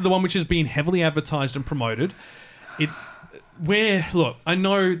 yeah. Like, this is the one which has been heavily advertised and promoted. Look, I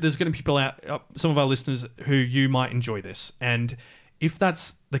know there's going to be people out, some of our listeners who you might enjoy this, and if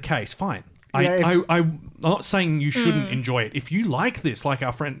that's the case, fine. I'm not saying you shouldn't enjoy it. If you like this, like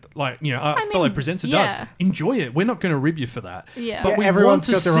our friend, our fellow presenter does, enjoy it. We're not going to rib you for that. Yeah. But we everyone's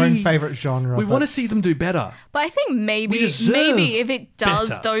want to got their own favourite genre. We want to see them do better. But I think maybe deserve if it does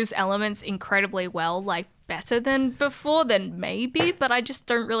better. those elements incredibly well, like better than before, then maybe. But I just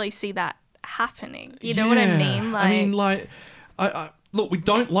don't really see that happening. You know what I mean? Look, we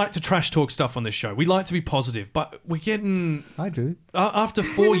don't like to trash talk stuff on this show. We like to be positive, but we're getting... I do. After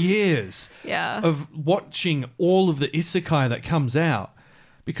 4 years of watching all of the isekai that comes out,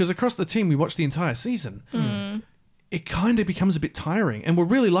 because across the team we watch the entire season, it kind of becomes a bit tiring. And we're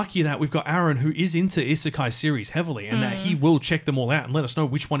really lucky that we've got Aaron, who is into isekai series heavily, and that he will check them all out and let us know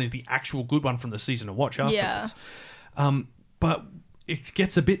which one is the actual good one from the season to watch afterwards. But it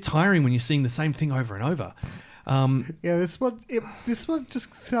gets a bit tiring when you're seeing the same thing over and over. Yeah, this one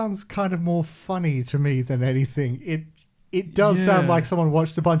just sounds kind of more funny to me than anything. It does sound like someone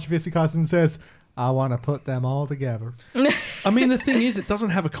watched a bunch of isekais and says, I want to put them all together. I mean, the thing is, it doesn't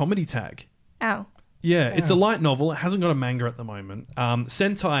have a comedy tag. Oh. Yeah, it's a light novel. It hasn't got a manga at the moment.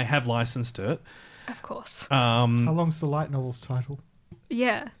 Sentai have licensed it. Of course. How long's the light novel's title?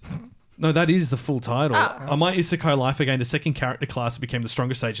 Yeah. No, that is the full title. My Isekai Life gained a second character class and became the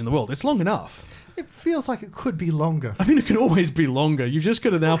strongest sage in the world. It's long enough. It feels like it could be longer. I mean, it can always be longer. You've just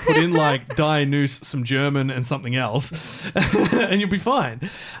got to now put in like Die Noose, some German, and something else, and you'll be fine.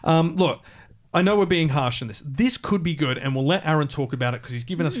 Look, I know we're being harsh on this. This could be good, and we'll let Aaron talk about it because he's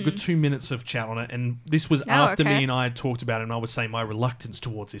given us a good 2 minutes of chat on it, and this was after me and I had talked about it, and I was saying my reluctance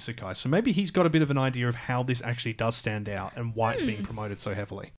towards Isekai. So maybe he's got a bit of an idea of how this actually does stand out and why it's being promoted so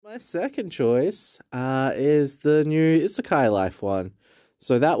heavily. My second choice is the new Isekai Life one.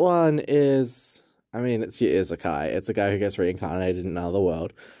 So that one is, I mean, it's your Isekai. It's a guy who gets reincarnated in another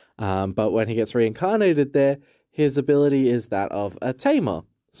world. But when he gets reincarnated there, his ability is that of a tamer.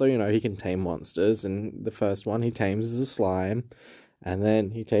 So, you know, he can tame monsters, and the first one he tames is a slime, and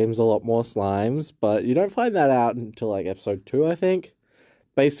then he tames a lot more slimes, but you don't find that out until, like, episode 2, I think.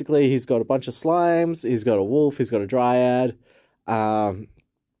 Basically, he's got a bunch of slimes, he's got a wolf, he's got a dryad.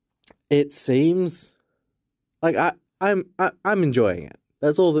 It seems like I'm enjoying it.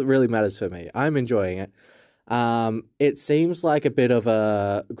 That's all that really matters for me. I'm enjoying it. It seems like a bit of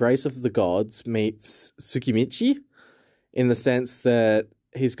a Grace of the Gods meets Tsukimichi, in the sense that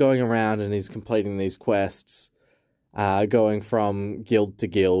he's going around and he's completing these quests, going from guild to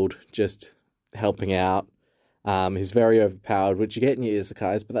guild, just helping out. He's very overpowered, which you get in your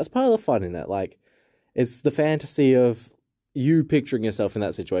isekais, but that's part of the fun in it. Like, it's the fantasy of you picturing yourself in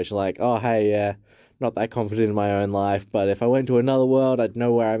that situation. Like, oh, hey, yeah, not that confident in my own life, but if I went to another world, I'd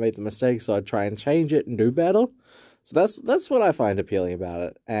know where I made the mistake, so I'd try and change it and do better. So that's what I find appealing about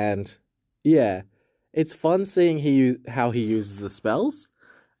it. And, yeah, it's fun seeing how he uses the spells.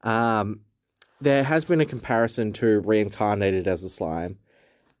 There has been a comparison to Reincarnated as a Slime,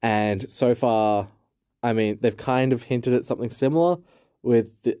 and so far, I mean, they've kind of hinted at something similar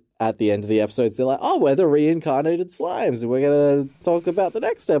with at the end of the episodes. They're like, oh, we're the reincarnated slimes, and we're going to talk about the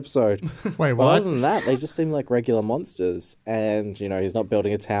next episode. Wait, what? But other than that, they just seem like regular monsters, and, you know, he's not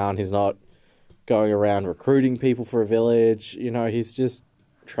building a town, he's not going around recruiting people for a village, you know, he's just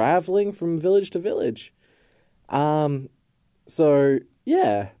traveling from village to village. So,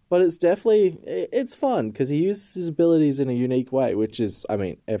 yeah, but it's definitely, it's fun because he uses his abilities in a unique way, which is, I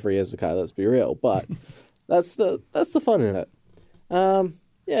mean, every isekai, let's be real, but that's the fun in it.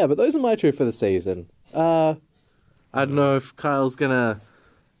 Yeah, but those are my two for the season. I don't know if Kyle's gonna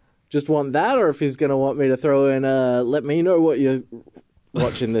just want that or if he's gonna want me to throw in let me know what you're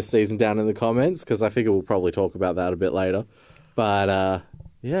watching this season down in the comments, because I figure we'll probably talk about that a bit later. But,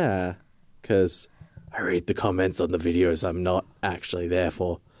 yeah, because I read the comments on the videos I'm not actually there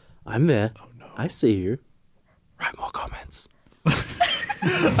for. I'm there. Oh, no. I see you. Write more comments.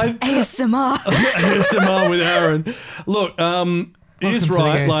 ASMR. ASMR with Aaron. Look, it is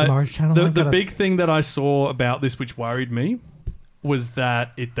right. Like, the big thing that I saw about this which worried me was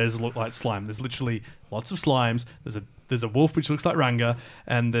that it does look like slime. There's literally lots of slimes. There's a wolf which looks like Ranga,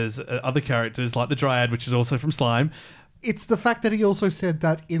 and there's other characters like the Dryad, which is also from slime. It's the fact that he also said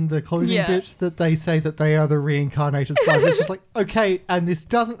that in the closing bits that they say that they are the reincarnated slimes. It's just like, okay, and this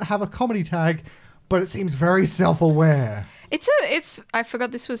doesn't have a comedy tag, but it seems very self-aware. I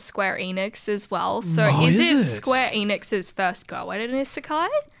forgot this was Square Enix as well. So is it it? Square Enix's first go at an isekai?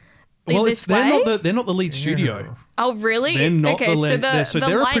 Well, they're not the lead studio. Oh, really? They're not okay, the lead. so the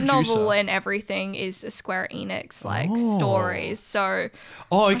they're a light producer. novel and everything is a Square Enix stories. So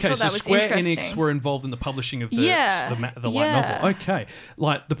okay, so that was Square interesting. Enix were involved in the publishing of the light Yeah. novel. Okay,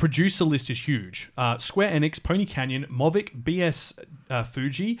 like the producer list is huge. Square Enix, Pony Canyon, Movic, BS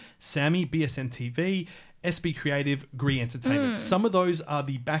Fuji, Sammy, BSN TV, SB Creative, Gree Entertainment. Some of those are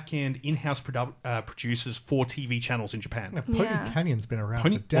the back-end in-house producers for TV channels in Japan. Yeah, Pony Canyon's been around for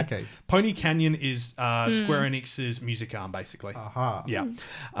decades. Pony Canyon is Square Enix's music arm, basically. Aha. Yeah.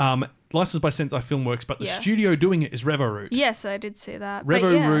 Licensed by Sentai Filmworks, but the studio doing it is Revo-Root. Yes, I did see that.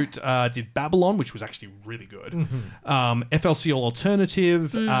 Revo-Root did Babylon, which was actually really good. FLCL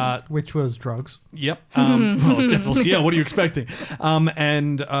Alternative. Which was drugs. Yep. Well, it's FLCL. What are you expecting?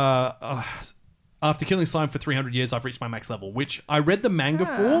 And after killing slime for 300 years, I've reached my max level, which I read the manga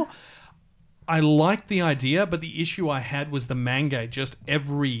for. I liked the idea, but the issue I had was the manga. Just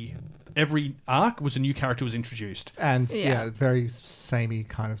every arc was a new character was introduced. And very samey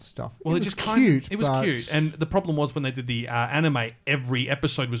kind of stuff. Well, it just was cute. It was but- cute, and the problem was when they did the anime, every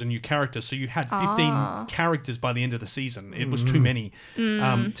episode was a new character, so you had 15 characters by the end of the season. It was too many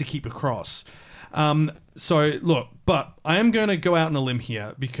to keep across. So look, but I am going to go out on a limb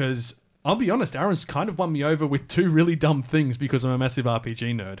here because I'll be honest, Aaron's kind of won me over with two really dumb things because I'm a massive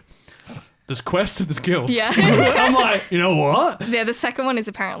RPG nerd. There's quests and there's guilds. Yeah. I'm like, you know what? Yeah, the second one is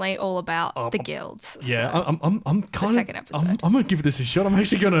apparently all about the guilds. Yeah, so. I'm kind of. second episode. I'm gonna give this a shot. I'm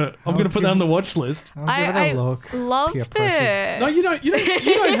actually gonna. I'm gonna put that on the watch list. I'll give it a look. love Peer pressure. No, you don't. You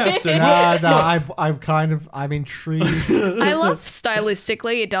don't have to. I'm intrigued. I love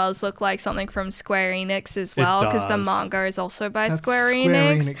stylistically, it does look like something from Square Enix as well, because the does. manga is also by That's Square Square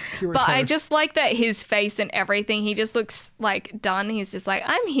Enix. Enix, But I Kirito. just like that his face and everything, he just looks like done. He's just like,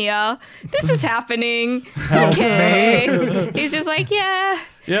 I'm here. This is happening. Okay. He's just like, yeah.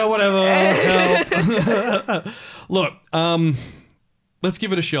 Yeah, whatever. Help. Look, let's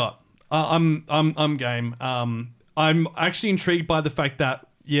give it a shot. I'm game. I'm actually intrigued by the fact that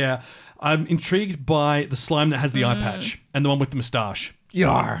I'm intrigued by the slime that has the eye patch and the one with the moustache.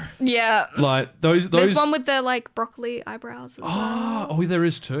 Yar. Yeah. Like those. There's one with the like broccoli eyebrows as well. Oh, there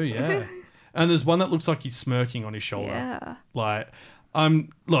is too. Yeah. And there's one that looks like he's smirking on his shoulder. Yeah. Like,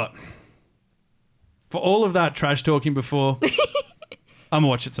 look. For all of that trash talking before, I'm gonna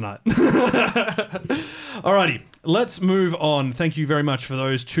watch it tonight. Alrighty, let's move on. Thank you very much for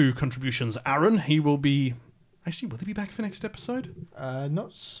those two contributions, Aaron. He will be. Actually, will he be back for next episode?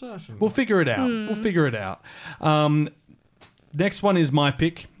 Not certain. We'll figure it out. We'll figure it out. Next one is my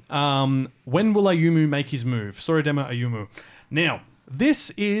pick. When will Ayumu make his move? Sorodema Ayumu. Now,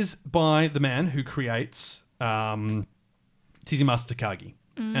 this is by the man who creates Tizumasa Takagi.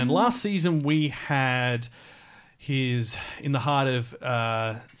 And last season we had his In the Heart of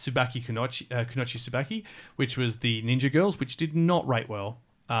Tsubaki Kunoichi Tsubaki, which was the Ninja Girls, which did not rate well.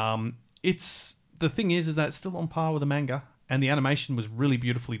 The thing is that it's still on par with the manga, and the animation was really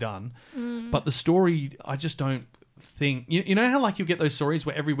beautifully done. But the story, I just don't think... You know how like you get those stories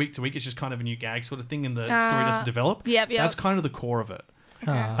where every week to week it's just kind of a new gag sort of thing and the story doesn't develop? Yep. That's kind of the core of it.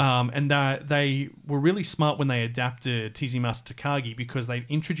 And they were really smart when they adapted Tizumasa Takagi because they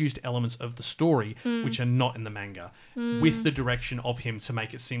introduced elements of the story which are not in the manga with the direction of him to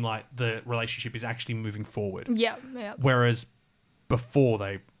make it seem like the relationship is actually moving forward. Yeah. Whereas before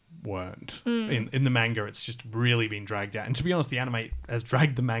they weren't. In the manga, it's just really been dragged out. And to be honest, the anime has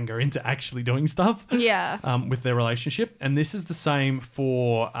dragged the manga into actually doing stuff with their relationship. And this is the same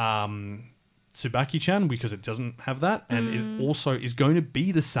for... Tsubaki-chan, because it doesn't have that, and it also is going to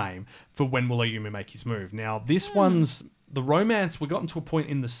be the same for When Will Ayumu Make His Move. Now, this one's the romance. We've gotten to a point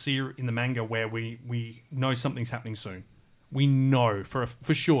in the manga where we know something's happening soon. We know for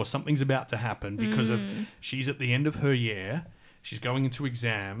sure something's about to happen because of she's at the end of her year. She's going into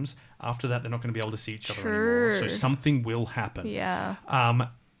exams. After that, they're not going to be able to see each other anymore. So something will happen. Yeah.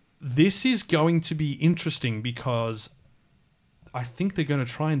 This is going to be interesting because I think they're going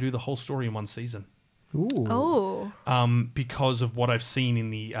to try and do the whole story in one season. Ooh. Oh. Because of what I've seen in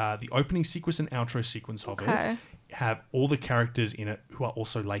the opening sequence and outro sequence of it, have all the characters in it who are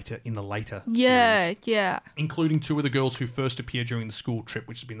also in the later series. Yeah. Including two of the girls who first appeared during the school trip,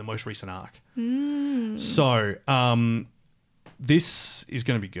 which has been the most recent arc. So, this is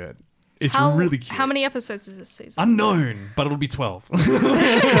going to be good. It's really cute. How many episodes is this season? Unknown, but it'll be 12.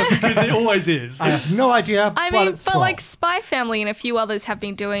 Because it always is. I have no idea, I but mean, it's but 12. like Spy Family and a few others have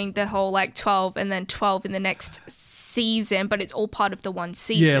been doing the whole like 12 and then 12 in the next season, but it's all part of the one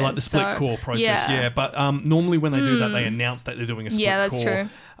season. Yeah, like the split core process. Yeah, but normally when they do that, they announce that they're doing a split core. Yeah, that's true.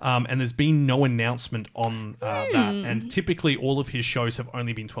 And there's been no announcement on that. And typically all of his shows have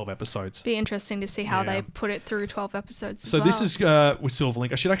only been 12 episodes. Be interesting to see how they put it through 12 episodes. So this is with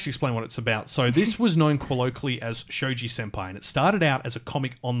Silverlink. I should actually explain what it's about. So this was known colloquially as Shoji Senpai, and it started out as a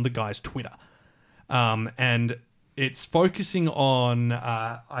comic on the guy's Twitter. And it's focusing on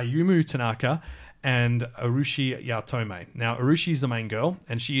Ayumu Tanaka and Arushi Yatome. Now, Arushi is the main girl,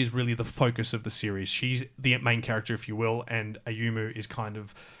 and she is really the focus of the series. She's the main character, if you will, and Ayumu is kind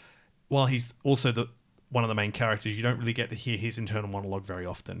of... While he's also one of the main characters, you don't really get to hear his internal monologue very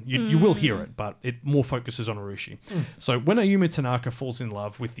often. You will hear it, but it more focuses on Arushi. So when Ayumu Tanaka falls in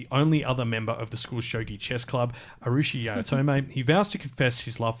love with the only other member of the school's shogi chess club, Arushi Yatome, he vows to confess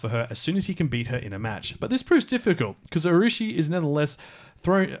his love for her as soon as he can beat her in a match. But this proves difficult, because Arushi is nevertheless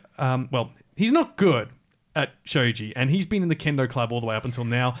thrown... he's not good at shogi, and he's been in the kendo club all the way up until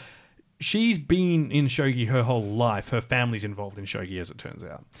now. she's been in shogi her whole life. Her family's involved in shogi, as it turns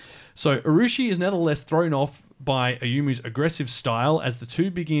out. So Urushi is nevertheless thrown off by Ayumu's aggressive style as the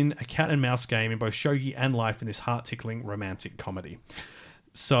two begin a cat and mouse game in both shogi and life in this heart-tickling romantic comedy.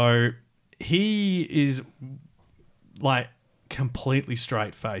 So he is like completely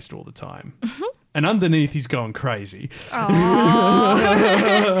straight-faced all the time. And underneath he's going crazy.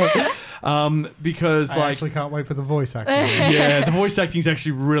 Because I actually can't wait for the voice acting. yeah, the voice acting is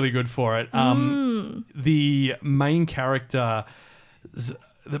actually really good for it. The main character,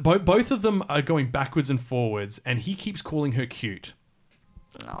 both of them are going backwards and forwards, and he keeps calling her cute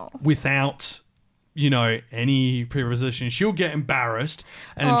without, any preposition. She'll get embarrassed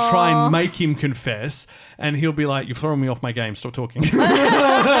and try and make him confess, and he'll be like, "You're throwing me off my game. Stop talking."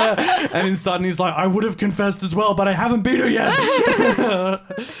 And inside he's like, "I would have confessed as well, but I haven't beat her yet."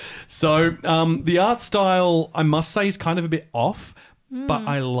 So the art style, I must say, is kind of a bit off, but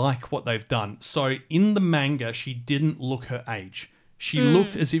I like what they've done. So in the manga, she didn't look her age. She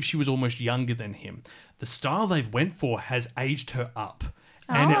looked as if she was almost younger than him. The style they've went for has aged her up.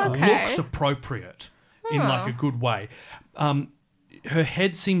 And it looks appropriate in like a good way. Her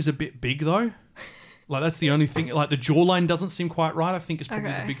head seems a bit big though. Like that's the only thing. Like the jawline doesn't seem quite right. I think is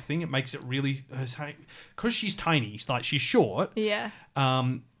probably the big thing. It makes it really because she's tiny. Like she's short. Yeah.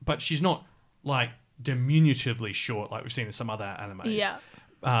 But she's not like diminutively short like we've seen in some other animes. Yeah.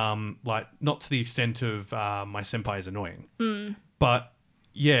 Like not to the extent of My Senpai is Annoying. But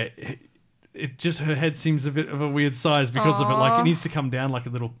yeah. It just her head seems a bit of a weird size because of it. Like it needs to come down like a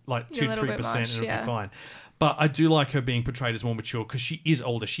little, like 2-3%, and it'll be fine. But I do like her being portrayed as more mature because she is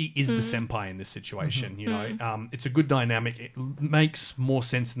older. She is the senpai in this situation. It's a good dynamic. It makes more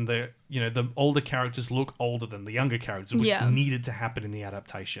sense than the older characters look older than the younger characters, which needed to happen in the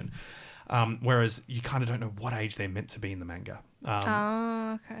adaptation. Whereas you kind of don't know what age they're meant to be in the manga.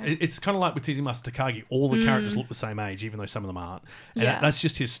 It's kind of like with Teasing Master Takagi. All the characters look the same age, even though some of them aren't. And that's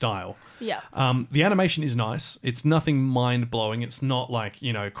just his style. Yeah. The animation is nice. It's nothing mind-blowing. It's not like,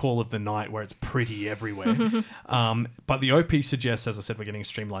 Call of the Night where it's pretty everywhere. But the OP suggests, as I said, we're getting a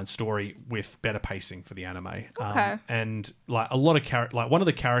streamlined story with better pacing for the anime. And like a lot of one of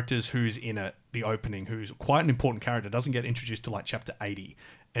the characters who's in it, the opening, who's quite an important character, doesn't get introduced to like chapter 80.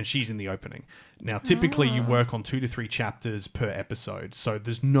 And she's in the opening. Now, typically you work on 2 to 3 chapters per episode. So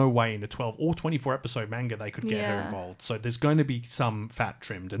there's no way in a 12 or 24 episode manga they could get her involved. So there's going to be some fat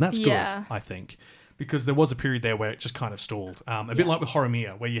trimmed. And that's good, I think. Because there was a period there where it just kind of stalled. A bit like with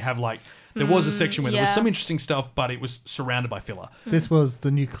Horimiya, where you have like... There was a section where there was some interesting stuff, but it was surrounded by filler. This was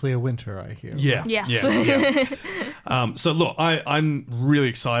the nuclear winter, I hear. Yeah. Yes. Yeah. So look, I'm really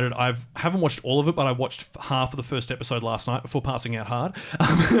excited. I haven't watched all of it, but I watched half of the first episode last night before passing out hard,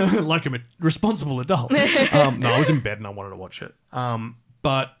 like a responsible adult. No, I was in bed and I wanted to watch it.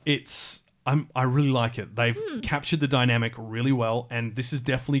 But I really like it. They've captured the dynamic really well, and this is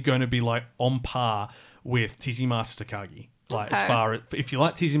definitely going to be like on par with Teasing Master Takagi. Like as far as if you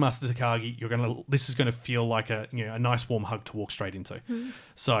like Teasing Master Takagi, this is going to feel like a nice warm hug to walk straight into.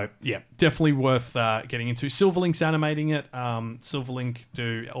 So yeah, definitely worth getting into. Silverlink's animating it. Silverlink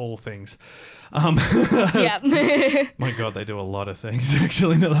do all things. My God, they do a lot of things.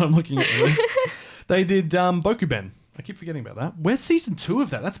 Actually, now that I'm looking at the list, they did Bokuben. I keep forgetting about that. Where's season 2 of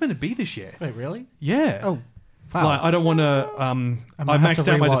that? That's meant to be this year. Wait, really? Yeah. Oh. Wow. Like, I don't want to. I maxed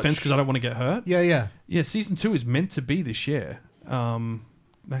out my defense because I don't want to get hurt. Yeah. Season 2 is meant to be this year.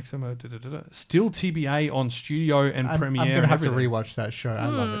 Maximo, still TBA on Studio and Premiere. I'm going to have to rewatch that show. I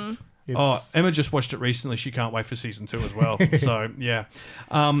love it. Emma just watched it recently. She can't wait for season 2 as well. So yeah,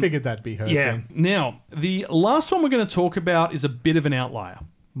 figured that'd be her. Yeah. Soon. Now the last one we're going to talk about is a bit of an outlier.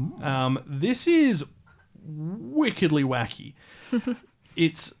 This is wickedly wacky.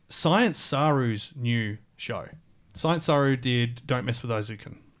 It's Science Saru's new show. Science Saru did Don't Mess with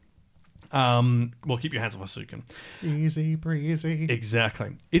Aizuken. Well, keep your hands off Aizuken. Easy breezy.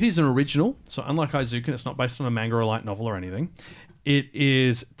 Exactly. It is an original, so unlike Aizuken, it's not based on a manga or a light novel or anything. It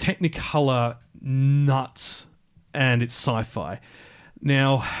is Technicolor nuts, and it's sci-fi.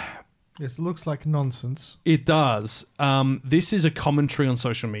 Now, this looks like nonsense. It does. This is a commentary on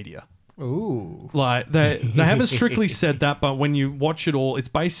social media. Ooh. Like they haven't strictly said that, but when you watch it all, it's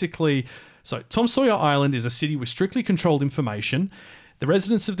basically... So, Tom Sawyer Island is a city with strictly controlled information. The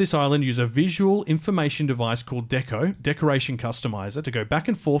residents of this island use a visual information device called Deco, Decoration Customizer, to go back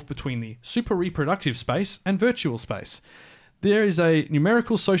and forth between the super reproductive space and virtual space. There is a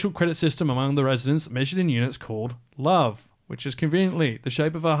numerical social credit system among the residents measured in units called love, which is conveniently the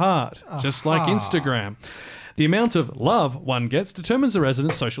shape of a heart, just like Instagram. The amount of love one gets determines the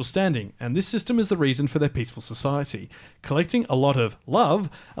resident's social standing, and this system is the reason for their peaceful society. Collecting a lot of love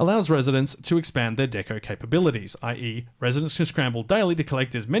allows residents to expand their deco capabilities, i.e. residents can scramble daily to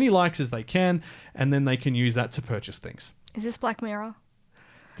collect as many likes as they can, and then they can use that to purchase things. Is this Black Mirror?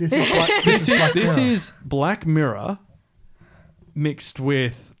 This is Black This Mirror. is Black Mirror mixed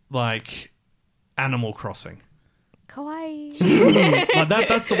with, like, Animal Crossing. Kawaii. Like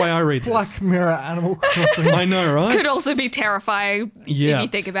that's the way I read this. Black Mirror Animal Crossing. I know, right? Could also be terrifying Yeah. if you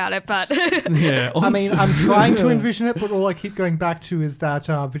think about it, but Yeah. I mean, I'm trying to envision it, but all I keep going back to is that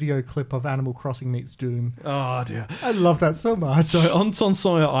video clip of Animal Crossing meets Doom. Oh, dear. I love that so much. So on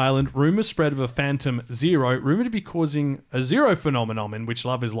Sonsaya Island, rumours spread of a phantom Zero, rumoured to be causing a Zero phenomenon in which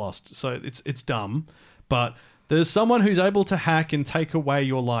love is lost. So it's dumb, but there's someone who's able to hack and take away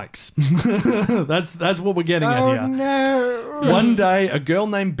your likes. That's what we're getting at Oh here. no! One day, a girl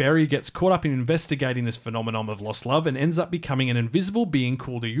named Berry gets caught up in investigating this phenomenon of lost love and ends up becoming an invisible being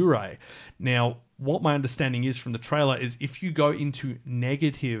called a Yurei. Now, what my understanding is from the trailer is if you go into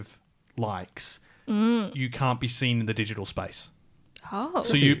negative likes, you can't be seen in the digital space. oh,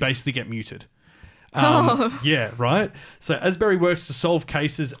 So you basically get muted. Yeah, right? So as Berry works to solve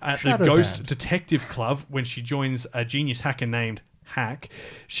cases at the Shadow Ghost Band. Detective Club, when she joins a genius hacker named Hack,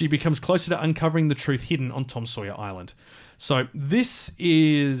 she becomes closer to uncovering the truth hidden on Tom Sawyer Island. So this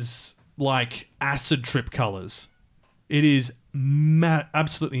is like acid trip colors. It is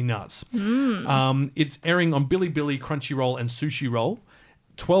absolutely nuts. It's airing on Bilibili, Crunchyroll, and Sushi Roll.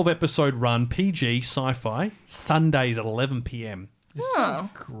 12-episode run, PG, sci-fi, Sundays at 11 p.m. This sounds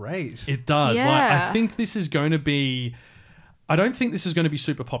great. It does. Like, Yeah. I think this is going to be... I don't think this is going to be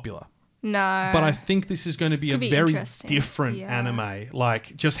super popular. no. But I think this is going to be Could a be very interesting. different Yeah. anime.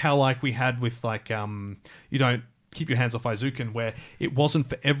 Like, just how like we had with like, you don't keep your hands off Aizuken, where it wasn't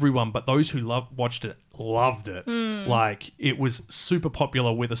for everyone, but those who watched it loved it. Like, it was super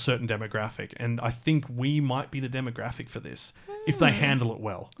popular with a certain demographic. And I think we might be the demographic for this, if they handle it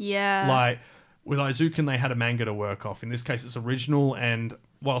well. Yeah. Like, with Aizuken, they had a manga to work off. In this case, it's original. And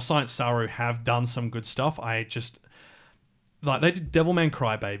while Science Saru have done some good stuff, I just... Like, they did Devilman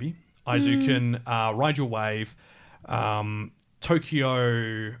Crybaby, Aizuken, Ride Your Wave,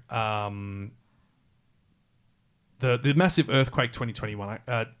 Tokyo... The massive earthquake 2021,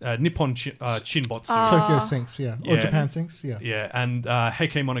 Nippon Shinbotsu. Tokyo Sinks, yeah. Or Yeah. Japan Sinks, yeah. Yeah, and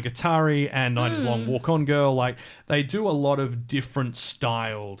Heike Monogatari and 90's Long Walk On Girl. Like, they do a lot of different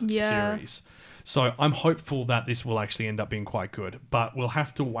styled Yeah. series. So I'm hopeful that this will actually end up being quite good. But we'll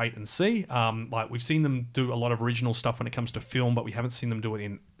have to wait and see. Like, we've seen them do a lot of original stuff when it comes to film, but we haven't seen them do it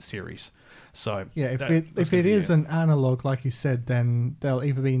in series. So Yeah, that's if gonna it be is an analog, like you said, then they'll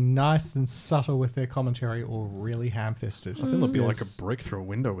either be nice and subtle with their commentary or really ham-fisted. I think there'll be like a Yes. break through a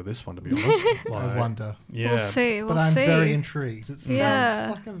window with this one, to be honest. Like, I wonder. Yeah. We'll see. We'll But I'm see. very intrigued. It Yeah.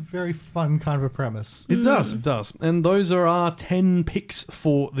 sounds like a very fun kind of a premise. It does, it does. And those are our 10 picks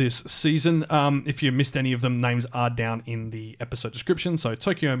for this season. If you missed any of them, names are down in the episode description. So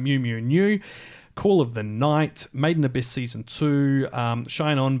Tokyo Mew Mew New, Call of the Night, Made in Abyss Season 2,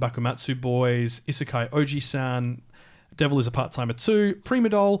 Shine On, Bakumatsu Boys, Isekai Oji-san, Devil is a Part-Timer 2, Prima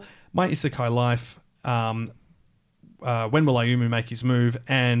Doll, My Isekai Life, When Will Ayumu Make His Move,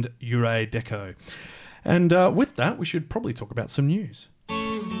 and Yurei Deco. And with that, we should probably talk about some news.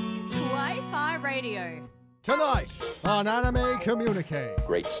 Wi-Fi Radio. Tonight on Anime Communique.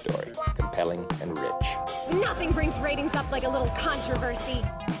 Great story, compelling and rich. Nothing brings ratings up like a little controversy.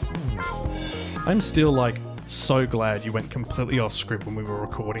 I'm still like so glad you went completely off script when we were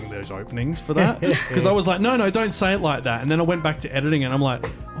recording those openings for that, because I was like, no, don't say it like that. And then I went back to editing and I'm like,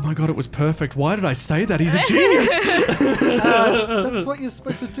 oh my god, it was perfect. Why did I say that? He's a genius. That's what you're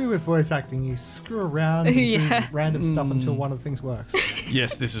supposed to do with voice acting. You screw around and do random stuff until one of the things works.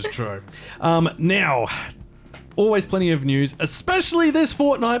 Yes, this is true. Now, always plenty of news, especially this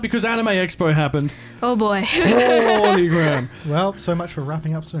fortnight because Anime Expo happened. Oh boy. Holy Graham. Well, so much for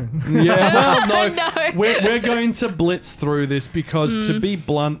wrapping up soon. Yeah, well, no, No. we're going to blitz through this because, to be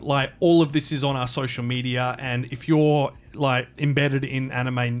blunt, like, all of this is on our social media, and if you're like embedded in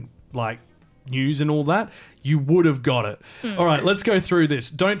anime like news and all that, you would have got it. All right, let's go through this.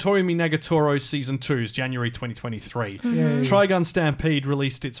 Don't Tori Me Nagatoro Season 2's January 2023. Trigun Stampede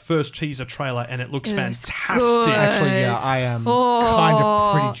released its first teaser trailer, and it looks looks fantastic. good. Actually, yeah, I am kind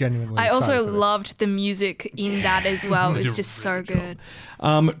of pretty genuinely I excited also for this. loved the music in that as well. It was just so good.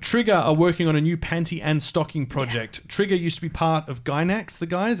 Trigger are working on a new panty and stocking project. Trigger used to be part of Gynax, the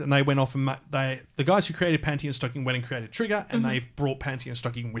guys, and they went off and the guys who created panty and stocking went and created Trigger, and they've brought panty and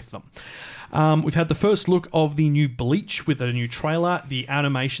stocking with them. We've had the first look of the new Bleach with a new trailer. The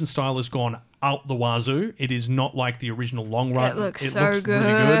animation style has gone out the wazoo. It is not like the original long run. It looks It so looks good.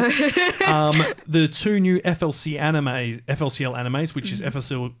 really good. The 2 new FLCL animes, which is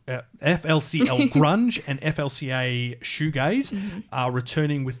FLCL Grunge and FLCA Shoegaze, are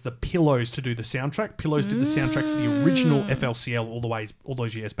returning with the Pillows to do the soundtrack. Pillows did the soundtrack for the original FLCL all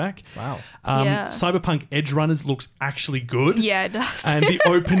those years back. Wow. Cyberpunk Edge Runners looks actually good. Yeah, it does. And the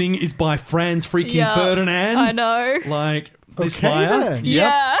opening is by Franz freaking Yeah, Ferdinand. I know. Like this Okay, fire. then.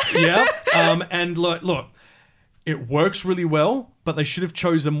 Yeah. Yep. And look, it works really well, but they should have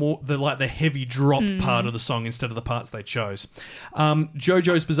chosen the heavy drop part of the song instead of the parts they chose.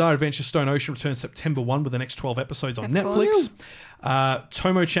 JoJo's Bizarre Adventure Stone Ocean returns September 1 with the next 12 episodes on Netflix.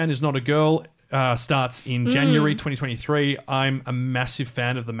 Tomo-chan Is Not a Girl starts in January 2023. I'm a massive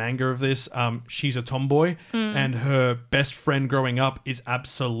fan of the manga of this. She's a tomboy, and her best friend growing up is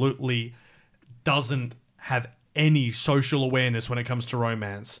absolutely doesn't have any social awareness when it comes to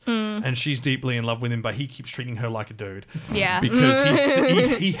romance, and she's deeply in love with him, but he keeps treating her like a dude. Yeah. Because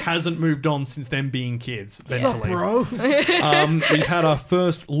he hasn't moved on since them being kids mentally. Bro. We've had our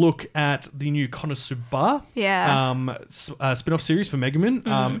first look at the new Konosuba spin-off series for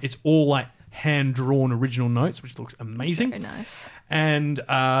Megumin. It's all like hand-drawn original notes, which looks amazing. Very nice. And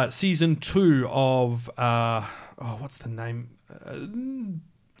season 2 of what's the name?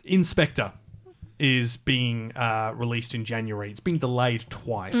 Inspector is being released in January. It's been delayed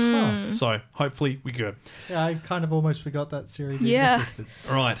twice. So hopefully we're good. Yeah, I kind of almost forgot that series Yeah. existed.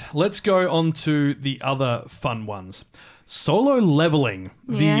 All right, let's go on to the other fun ones. Solo Leveling,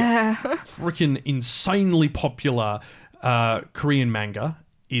 the freaking insanely popular Korean manga,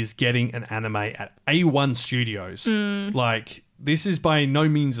 is getting an anime at A1 Studios. Like, this is by no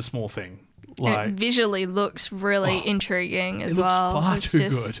means a small thing. Like, It visually looks really intriguing as it looks well. far It's too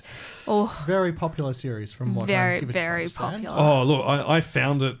just- good. Oh, Very popular series from what I very, give it to very understand. popular. Oh, look, I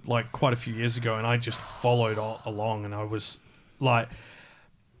found it like quite a few years ago, and I just followed along, and I was like,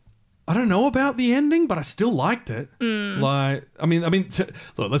 I don't know about the ending, but I still liked it. Like, I mean,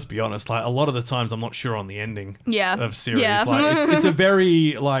 look, let's be honest. Like, a lot of the times, I'm not sure on the ending of series. Yeah. Like, it's a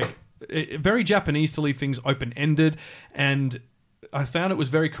very very Japanese to leave things open ended, and I found it was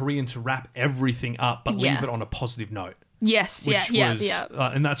very Korean to wrap everything up, but leave it on a positive note. Yes, Which yeah.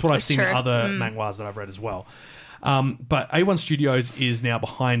 And that's what I've seen in true. other manhwas that I've read as well. But A1 Studios is now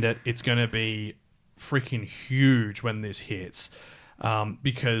behind it. It's going to be freaking huge when this hits,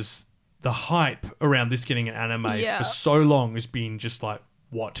 because the hype around this getting an anime for so long has been just like,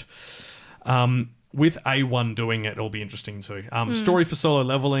 what? With A1 doing it, it'll be interesting too. Story for Solo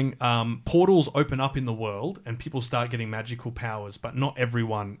Leveling. Portals open up in the world and people start getting magical powers, but not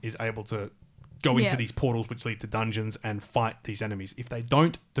everyone is able to go into these portals which lead to dungeons and fight these enemies. If they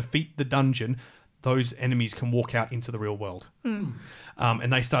don't defeat the dungeon, those enemies can walk out into the real world.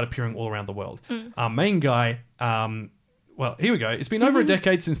 And they start appearing all around the world. Our main guy... well, here we go. It's been over a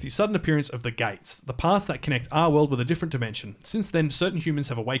decade since the sudden appearance of the Gates, the paths that connect our world with a different dimension. Since then, certain humans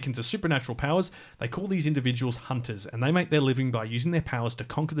have awakened to supernatural powers. They call these individuals hunters, and they make their living by using their powers to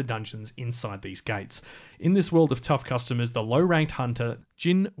conquer the dungeons inside these gates. In this world of tough customers, the low-ranked hunter,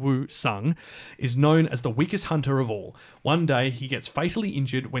 Jin Woo Sung, is known as the weakest hunter of all. One day, he gets fatally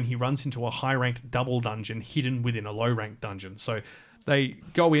injured when he runs into a high-ranked double dungeon hidden within a low-ranked dungeon. So they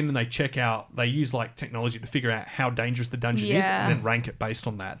go in and they check out, they use like technology to figure out how dangerous the dungeon is and then rank it based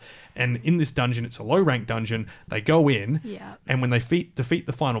on that. And in this dungeon, it's a low rank dungeon. They go in and when they defeat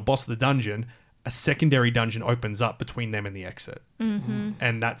the final boss of the dungeon, a secondary dungeon opens up between them and the exit.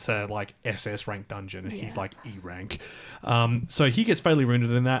 And that's a like SS rank dungeon. And he's like E rank. So he gets fatally wounded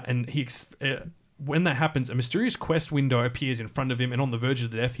in that, and when that happens, a mysterious quest window appears in front of him, and on the verge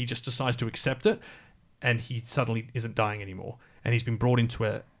of death, he just decides to accept it, and he suddenly isn't dying anymore. And he's been brought into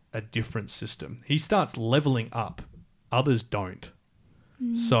a different system. He starts leveling up. Others don't.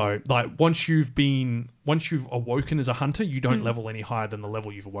 So, like, once you've awoken as a hunter, you don't level any higher than the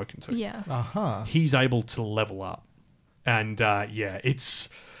level you've awoken to. Yeah. He's able to level up. And, it's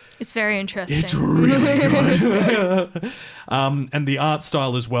very interesting. It's really good. And the art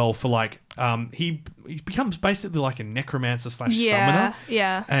style as well for, like, he becomes basically like a necromancer / summoner.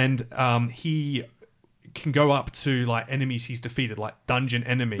 Yeah. And he can go up to like enemies he's defeated, like dungeon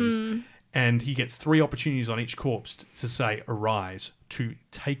enemies, and he gets 3 opportunities on each corpse to say arise, to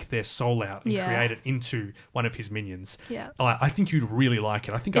take their soul out and create it into one of his minions. I think you'd really like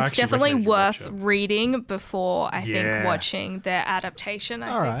it. I think it's definitely worth reading before I think watching the adaptation.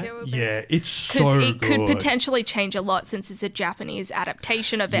 I think it would be. It's so good. Because it could potentially change a lot since it's a Japanese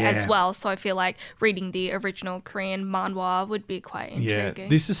adaptation of it as well. So I feel like reading the original Korean manhwa would be quite intriguing.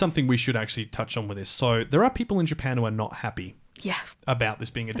 This is something we should actually touch on with this. So there are people in Japan who are not happy about this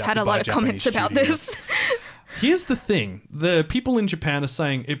being adapted I've had a by lot of comments Japanese about studio. this. Here's the thing. The people in Japan are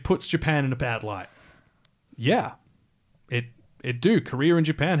saying it puts Japan in a bad light. Yeah, it do. Korea and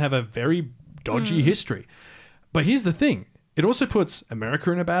Japan have a very dodgy history. But here's the thing. It also puts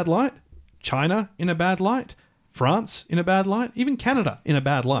America in a bad light, China in a bad light, France in a bad light, even Canada in a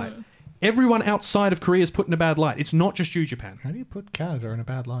bad light. Everyone outside of Korea is put in a bad light. It's not just you, Japan. How do you put Canada in a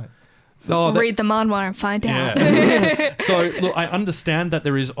bad light? Read the manhwa and find out. So, look, I understand that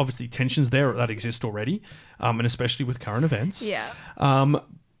there is obviously tensions there that exist already, and especially with current events. Yeah.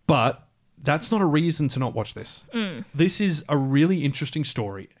 But that's not a reason to not watch this. This is a really interesting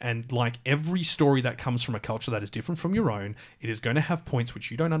story, and like every story that comes from a culture that is different from your own, it is going to have points which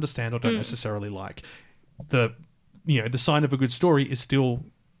you don't understand or don't necessarily like. The sign of a good story is still,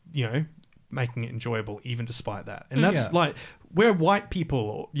 making it enjoyable even despite that. And that's like, we're white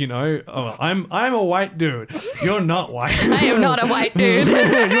people, I'm a white dude. You're not white. I am not a white dude.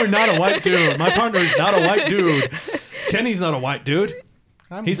 You're not a white dude. My partner is not a white dude. Kenny's not a white dude.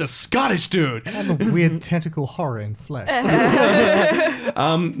 He's a Scottish dude. I'm a weird tentacle horror in flesh.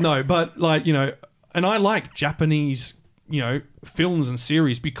 No, but and I like Japanese, films and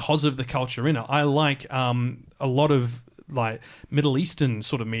series because of the culture in it. I like a lot of like Middle Eastern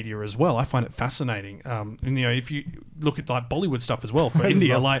sort of media as well. I find it fascinating. And, if you look at like Bollywood stuff as well for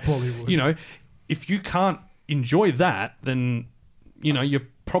India, like Bollywood. If you can't enjoy that, then you're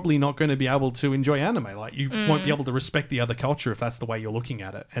probably not going to be able to enjoy anime. Like you won't be able to respect the other culture if that's the way you're looking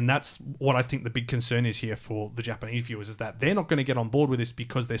at it. And that's what I think the big concern is here for the Japanese viewers, is that they're not going to get on board with this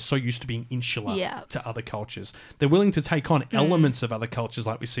because they're so used to being insular to other cultures. They're willing to take on elements of other cultures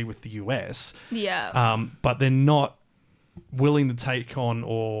like we see with the US. But they're not willing to take on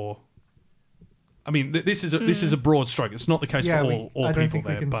this is a broad stroke. It's not the case for all I don't people think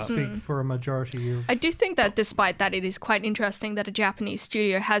we can but speak for a majority of... I do think that despite that, it is quite interesting that a Japanese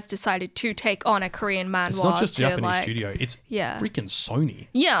studio has decided to take on a Korean manhwa. It's not just Japanese studio. It's freaking Sony.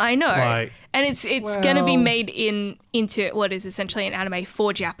 Yeah, I know. Like, and it's going to be made into what is essentially an anime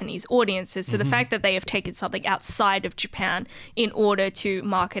for Japanese audiences. So the fact that they have taken something outside of Japan in order to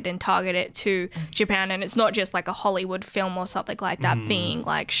market and target it to Japan, and it's not just like a Hollywood film or something like that being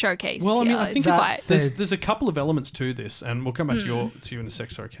like showcased. Well, I mean, I think it's there's a couple of elements to this, and we'll come back to you in a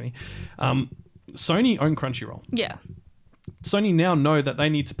sec. Sorry, Kenny. Sony own Crunchyroll. Yeah. Sony now know that they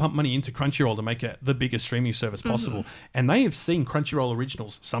need to pump money into Crunchyroll to make it the biggest streaming service possible, and they have seen Crunchyroll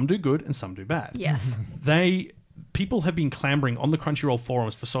originals. Some do good and some do bad. Yes. People have been clamoring on the Crunchyroll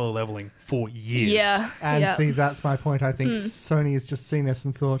forums for Solo Leveling for years. Yeah. And see, that's my point. I think Sony has just seen this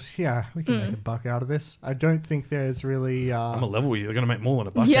and thought, we can make a buck out of this. I don't think there's really... I'm a level with you. They're going to make more than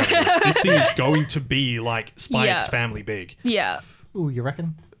a buck out of this. This thing is going to be like Spy X Family big. Yeah. Ooh, you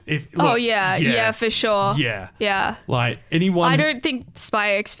reckon? Yeah, for sure. Yeah. Like anyone... I don't think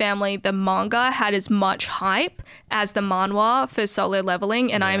Spy X Family, the manga, had as much hype as the manhwa for Solo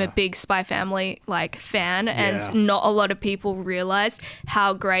Leveling, and I'm a big Spy Family fan, and not a lot of people realized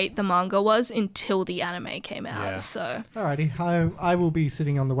how great the manga was until the anime came out. Yeah. So, alrighty, I will be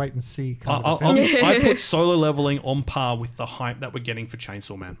sitting on the wait and see kind of fence. I put Solo Leveling on par with the hype that we're getting for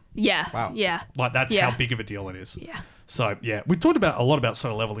Chainsaw Man. Yeah. Wow. Yeah. Like that's how big of a deal it is. Yeah. So, we talked a lot about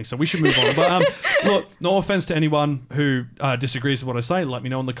Solo Leveling, so we should move on. But look, no offense to anyone who disagrees with what I say. Let me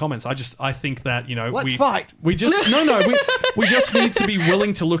know in the comments. I think that, Let's fight. We just we just need to be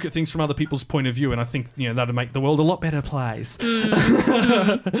willing to look at things from other people's point of view, and I think that'll make the world a lot better place.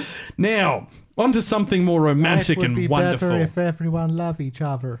 Now, on to something more romantic Life would and be wonderful. better if everyone loved each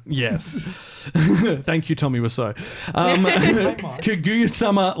other. Yes. Thank you, Tommy Wiseau.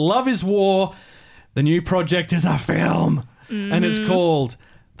 Kaguya-sama Love is War. The new project is a film, and it's called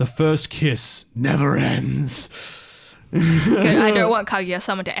The First Kiss Never Ends. Good. I don't want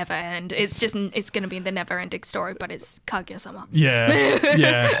Kaguya-sama to ever end. It's going to be the never-ending story, but it's Kaguya-sama.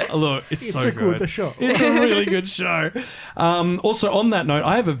 Yeah. Look, it's so good. Good show. It's a really good show. Also, on that note,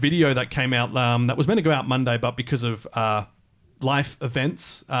 I have a video that came out that was meant to go out Monday, but because of life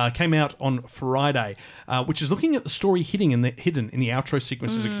events, came out on Friday, which is looking at the story hidden in the outro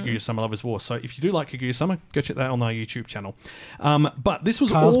sequences of Kaguya-sama Love is War. So if you do like Kaguya-sama, go check that out on our YouTube channel. But this was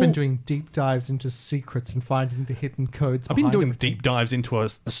Kyle's been doing deep dives into secrets and finding the hidden codes. I've been doing deep dives into a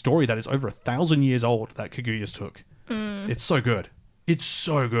story that is over 1,000 years old that Kaguya's took. It's so good. It's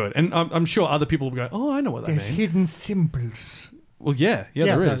so good. And I'm sure other people will go, oh, I know what that means. There's hidden symbols. Well, there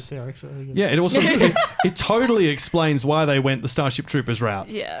is. It also it totally explains why they went the Starship Troopers route.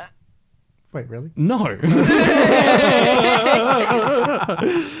 Yeah. Wait, really? No.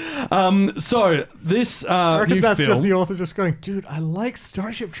 So this I reckon new that's film, just the author just going, dude, I like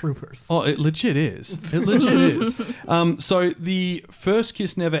Starship Troopers. Oh, it legit is. It legit is. So the First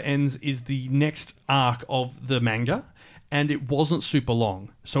Kiss Never Ends is the next arc of the manga, and it wasn't super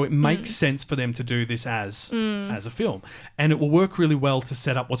long, so it makes sense for them to do this as a film, and it will work really well to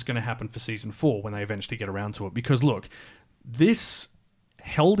set up what's going to happen for season 4 when they eventually get around to it. Because look, this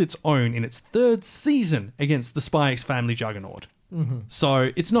held its own in its third season against the Spy X Family juggernaut,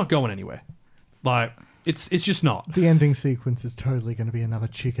 so it's not going anywhere. Like. It's just not. The ending sequence is totally going to be another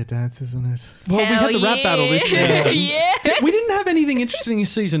chica dance, isn't it? Well, we had the rap battle this season. Yeah. We didn't have anything interesting in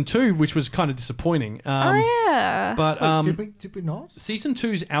season 2, which was kind of disappointing. Yeah. But did we not? Season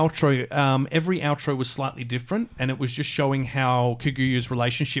 2's outro, every outro was slightly different, and it was just showing how Kaguyu's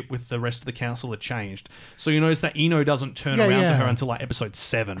relationship with the rest of the council had changed. So you notice that Ino doesn't turn around to her until like episode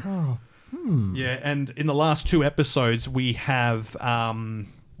 7. Oh. Yeah, and in the last 2 episodes, we have...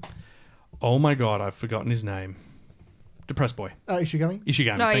 oh my god, I've forgotten his name. Depressed Boy. Ishigami?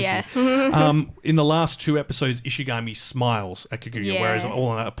 Ishigami, Oh, thank you. In the last 2 episodes, Ishigami smiles at Kaguya, whereas all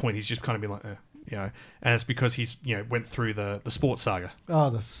on that point, he's just kind of been like, you know, and it's because he's, you know, went through the sports saga.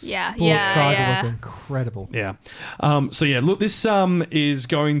 Oh, the sports saga saga was incredible. Yeah. So yeah, look, this is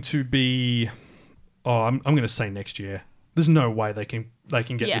going to be, I'm going to say next year. There's no way they can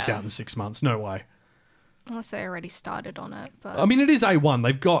get this out in 6 months. No way. Unless they already started on it. But I mean, it is A1.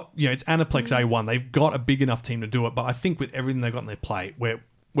 They've got, you know, it's Aniplex A1. They've got a big enough team to do it. But I think with everything they've got on their plate, we're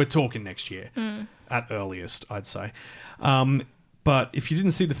talking next year at earliest, I'd say. But if you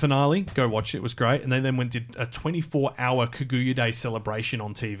didn't see the finale, go watch it. It was great. And they then did a 24-hour Kaguya Day celebration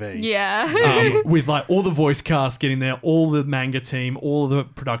on TV. Yeah. With like all the voice cast getting there, all the manga team, all the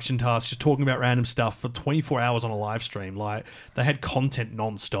production tasks, just talking about random stuff for 24 hours on a live stream. Like they had content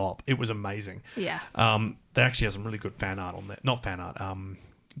non-stop. It was amazing. Yeah. They actually have some really good fan art on there. Not fan art,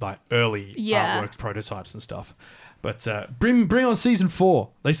 like early artwork prototypes and stuff. But bring on season 4.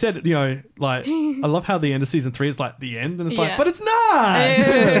 They said, you know, like, I love how the end of season 3 is like the end, and it's like, but it's not.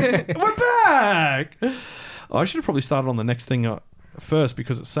 We're back. Oh, I should have probably started on the next thing first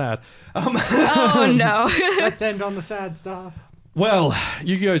because it's sad. Oh no. Let's end on the sad stuff. Well,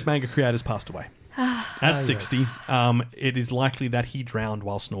 Yu-Gi-Oh's manga creator's passed away. At 60, it is likely that he drowned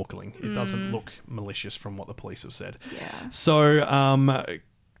while snorkeling. It doesn't look malicious from what the police have said. Yeah. So,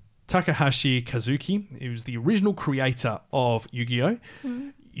 Takahashi Kazuki, he was the original creator of Yu-Gi-Oh!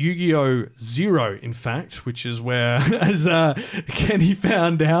 Yu-Gi-Oh! Zero, in fact, which is where, as Kenny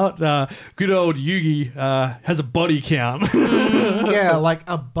found out, good old Yugi has a body count. Yeah, like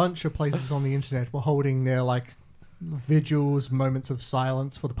a bunch of places on the internet were holding their like vigils, moments of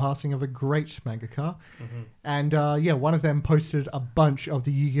silence for the passing of a great mangaka. And one of them posted a bunch of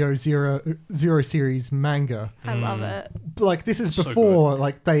the Yu-Gi-Oh! Zero series manga. I love it. Like this is So before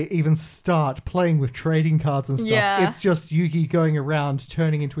like they even start playing with trading cards and stuff. Yeah. It's just Yugi going around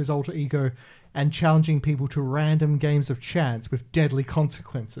turning into his alter ego and challenging people to random games of chance with deadly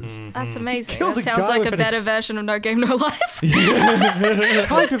consequences. That's amazing. Kills That a sounds guy like with a an better version of No Game, No Life.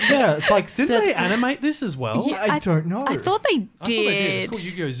 Kind of, yeah. It's like Didn't they animate this as well? Yeah. I don't know. I thought they I thought they did. did. It's called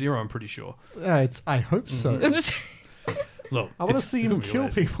Yu-Gi-Oh! Zero, I'm pretty sure. I hope so. Look, I want to it's see him who he kill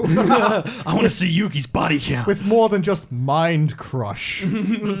is. people I want to see Yugi's body count. with more than just mind crush.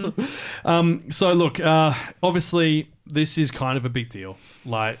 So look, obviously this is kind of a big deal.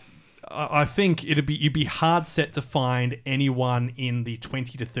 Like, I think you'd be hard set to find anyone in the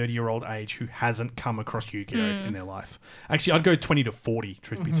 20 to 30-year-old age who hasn't come across Yu-Gi-Oh! In their life. Actually, I'd go 20 to 40,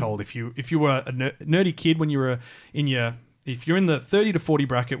 truth be told. If you were a nerdy kid when you were if you're in the 30 to 40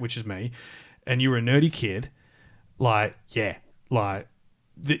 bracket, which is me, and you were a nerdy kid,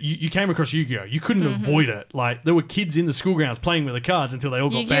 you came across Yu-Gi-Oh! You couldn't avoid it. Like, there were kids in the school grounds playing with the cards until they all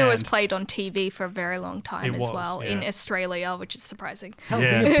got Yu-Gi-Oh! banned. was played on TV for a very long time It as was, well yeah. in Australia, which is surprising. Hell,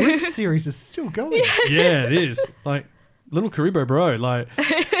 Yeah. the Bridge series is still going. Yeah, it is. Like, little Karibo bro, like,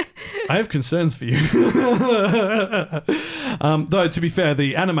 I have concerns for you. Though, to be fair,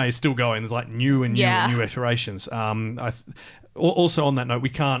 the anime is still going. There's like new and new iterations. Also on that note, we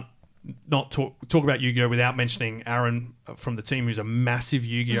can't not talk about Yu-Gi-Oh! Without mentioning Aaron from the team, who's a massive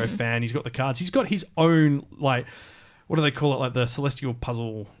Yu-Gi-Oh! Fan. He's got the cards. He's got his own, like, what do they call it? Like the Celestial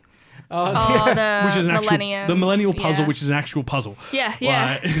Puzzle... The which is an Millennium. actual, the Millennial Puzzle, Yeah. which is an actual puzzle. Yeah. Right?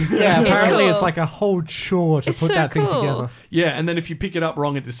 Yeah, apparently cool. it's like a whole chore to It's put so that thing cool. together. Yeah, and then if you pick it up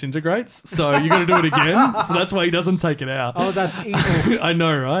wrong, it disintegrates. So you got to do it again. So that's why he doesn't take it out. Oh, that's evil. I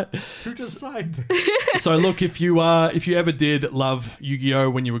know, right? Who decided this? So look, if you ever did love Yu-Gi-Oh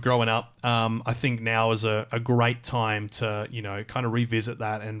when you were growing up, I think now is a great time to kind of revisit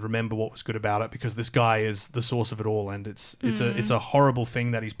that and remember what was good about it, because this guy is the source of it all, and it's a horrible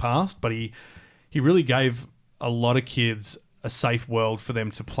thing that he's passed, but he really gave a lot of kids a safe world for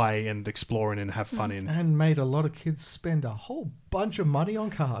them to play and explore in and have fun in. And made a lot of kids spend a whole bunch of money on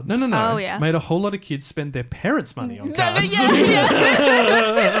cards. No. Oh, yeah. Made a whole lot of kids spend their parents' money on No, cards.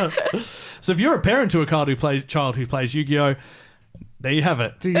 yeah. So if you're a parent to a child who plays Yu-Gi-Oh, there you have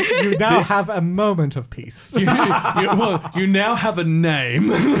it. You now have a moment of peace. you now have a name.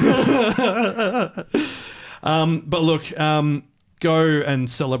 But look, go and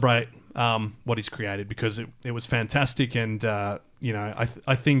celebrate what he's created, because it was fantastic, and I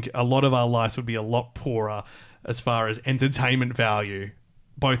think a lot of our lives would be a lot poorer as far as entertainment value,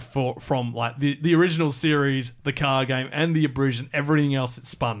 both from like the original series, the card game, and the Abridged, and everything else that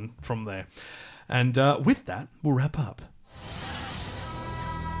spun from there. And with that, we'll wrap up.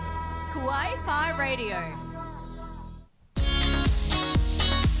 Kawaii Fi Radio.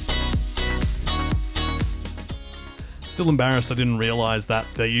 Still embarrassed I didn't realise that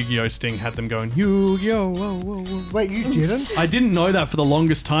the Yu-Gi-Oh sting had them going, Yu-Gi-Oh, whoa, whoa, whoa. Wait, you didn't? I didn't know that for the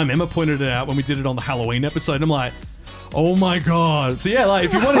longest time. Emma pointed it out when we did it on the Halloween episode, and I'm like, oh my god. So yeah, like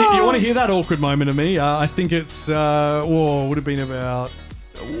if you want to hear that awkward moment of me, I think it's would have been about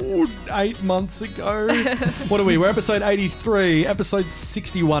 8 months ago. What are we? We're episode 83. Episode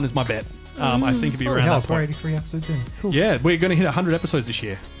 61 is my bet. I think it'd be around that We're point. 83 episodes in. Cool. Yeah, we're going to hit 100 episodes this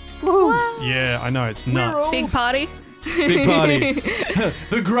year. Woohoo. Yeah, I know, it's nuts. Big party. Big party.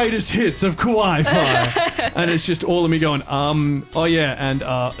 The greatest hits of Kawaii Fi. And it's just all of me going, oh yeah, and for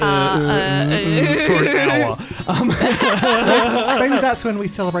an hour. Maybe that's when we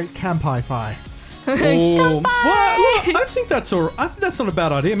celebrate Kampai Fi. Well, look, I think that's all. I think that's not a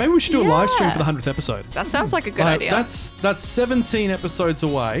bad idea. Maybe we should do a live stream for the 100th episode. That sounds like a good idea. That's 17 episodes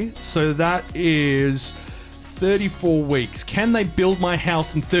away, so that is 34 weeks. Can they build my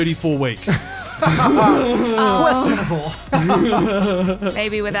house in 34 weeks? Questionable.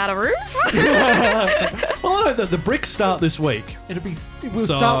 Maybe without a roof? Well, no, the bricks start this week. We'll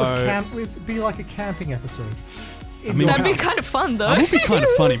start with camp. It'd be like a camping episode. I mean, That'd be kind of fun, though. That would be kind of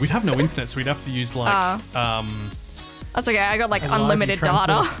funny. We'd have no internet, so we'd have to use like That's okay. I got like unlimited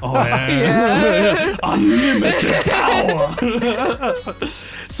data. Oh yeah. Unlimited power.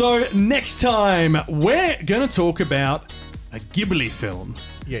 So next time we're going to talk about a Ghibli film.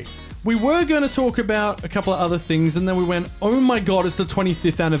 Yeah. We were going to talk about a couple of other things, and then we went, oh my god, it's the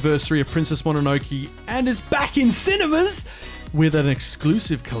 25th anniversary of Princess Mononoke, and it's back in cinemas with an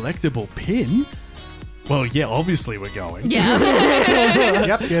exclusive collectible pin. Well, yeah, obviously we're going. Yeah.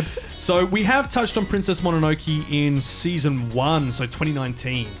 Yep. So we have touched on Princess Mononoke in season 1, so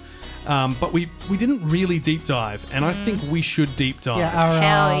 2019. But we didn't really deep dive, and I think we should deep dive.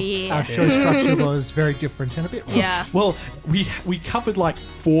 Yeah, our show structure was very different and a bit. Yeah. Well, we covered like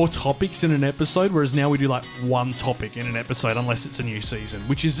 4 topics in an episode, whereas now we do like 1 topic in an episode, unless it's a new season,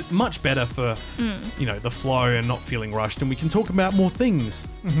 which is much better for the flow and not feeling rushed. And we can talk about more things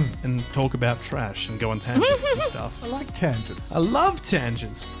and talk about trash and go on tangents and stuff. I like tangents. I love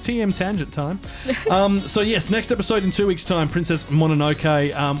tangents. TM tangent time. So yes, next episode in 2 weeks' time, Princess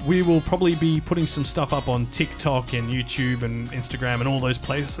Mononoke. We will probably be putting some stuff up on TikTok and YouTube and Instagram and all those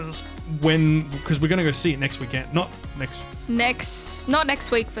places because we're going to go see it next weekend. Not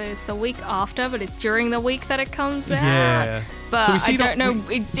next week, but it's the week after, but it's during the week that it comes out. Yeah. But So I don't know.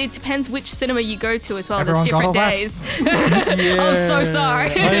 It depends which cinema you go to as well. Everyone There's got all different that? days. I'm so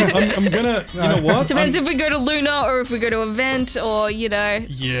sorry. I'm gonna. You know what? Depends if we go to Luna or if we go to Event or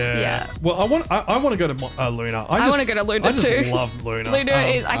Yeah. Well, I want to go to Luna. I want to go to Luna I just too. love Luna. Luna,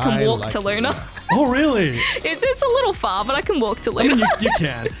 I can walk to Luna. Oh, really? It's a little far, but I can walk to I Luna. mean, you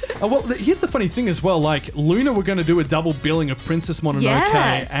can. Well, here's the funny thing as well. Like, Luna were going to do a double billing of Princess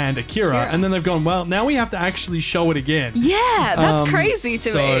Mononoke and Akira, and then they've gone, well, now we have to actually show it again. Yeah, that's crazy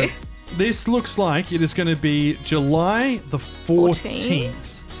to me. This looks like it is going to be July the 14th.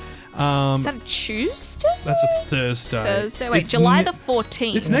 Is that a Tuesday? That's a Thursday. Wait, July the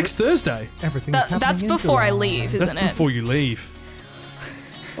 14th. It's next Thursday. Everything's happening That's in before I July. leave, isn't That's it? before you leave.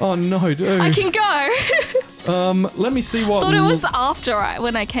 Oh no, dude. I can go. Let me see what. Thought it was after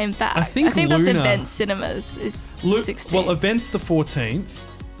when I came back. I think that's Luna- Event Cinemas is 16th. Well, Event's the 14th.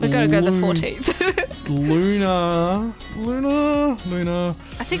 We're going to go the 14th. Luna.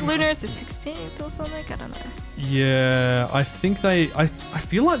 I think Luna is the 16th or something. I don't know. Yeah, I think I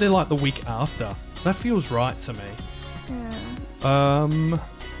feel like they're like the week after. That feels right to me. Yeah.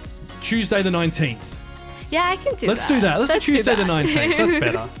 Tuesday the 19th. Yeah, I can do Let's that. do that. Let's do Tuesday the that. 19th. That's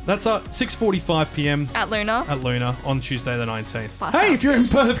better. That's at 6:45 p.m. At Luna. At Luna on Tuesday the 19th. That Hey, sounds if you're in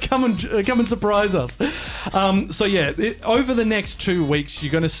good. Perth, come and surprise us. So yeah, over the next 2 weeks,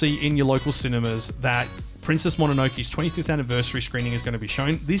 you're going to see in your local cinemas that Princess Mononoke's 25th anniversary screening is going to be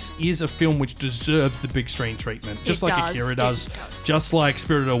shown. This is a film which deserves the big screen treatment, just like Akira does, just like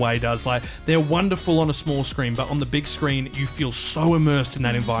Spirited Away does. Like, they're wonderful on a small screen, but on the big screen, you feel so immersed in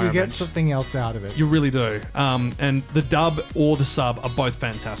that environment. You get something else out of it. You really do. And the dub or the sub are both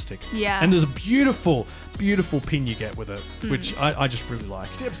fantastic. Yeah. And there's a beautiful, beautiful pin you get with it, which I just really like.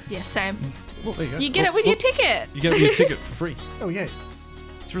 Yeah, same. Well, there you go. You get it with your ticket. You get it with your ticket for free. Oh, yeah.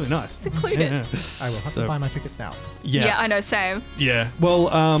 It's really nice. It's included. Yeah. I will have to buy my ticket now. Yeah, I know, same. Yeah. Well,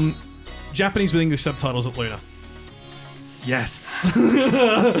 Japanese with English subtitles at Luna. Yes.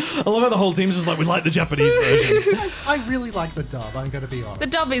 I love how the whole team's just like, we like the Japanese version. I really like the dub, I'm going to be honest. The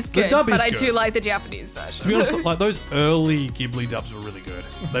dub is good, dub is but I good. do like the Japanese version. To be honest, like those early Ghibli dubs were really good.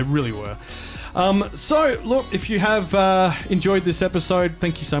 They really were. So, look, if you have enjoyed this episode,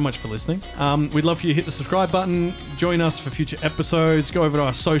 thank you so much for listening. We'd love for you to hit the subscribe button, join us for future episodes, go over to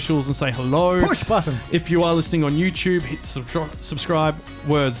our socials and say hello. Push buttons. If you are listening on YouTube, hit subscribe.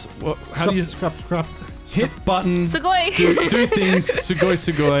 Words. How do you... Subscribe. Hit button. Sugoi. Do things.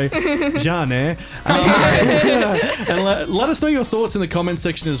 Sugoi. Jane. And let us know your thoughts in the comment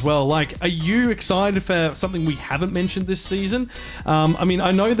section as well. Like, are you excited for something we haven't mentioned this season? I mean,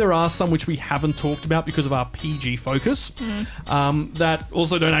 I know there are some which we haven't talked about because of our PG focus. That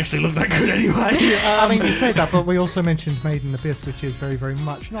also don't actually look that good anyway. I mean, you say that, but we also mentioned Made in Abyss, which is very, very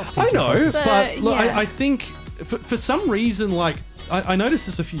much not PG. I know, But, but look, yeah. I think for some reason, like, I noticed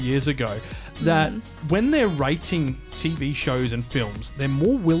this a few years ago, that when they're rating TV shows and films, they're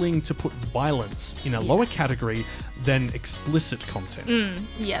more willing to put violence in a lower category than explicit content.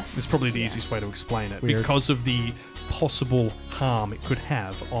 Yes. It's probably the easiest way to explain it, Weird. because of the possible harm it could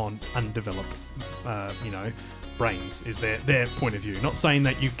have on undeveloped, brains, is their point of view. Not saying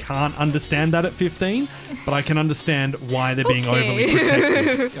that you can't understand that at 15, but I can understand why they're being overly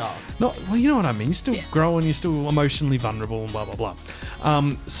protective. Well, you know what I mean. You're still growing, you're still emotionally vulnerable, and blah blah blah.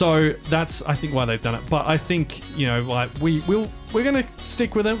 So that's, I think, why they've done it. But I think, like we're going to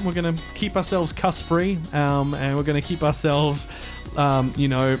stick with it. We're going to keep ourselves cuss free, and we're going to keep ourselves,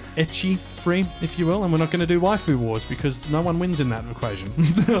 etchy free, if you will. And we're not going to do waifu wars because no one wins in that equation.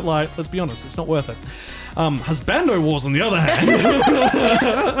 Like, let's be honest, it's not worth it. Husbando wars, on the other hand.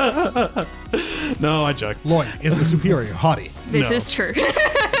 No, I joke. Lloyd is the superior hottie. This No. is true.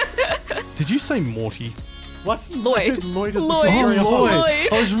 Did you say Morty? What? Lloyd. I said Lloyd is Lloyd. the superior Oh, hottie.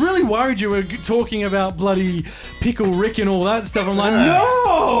 Lloyd. I was really worried you were talking about bloody Pickle Rick and all that stuff. I'm like,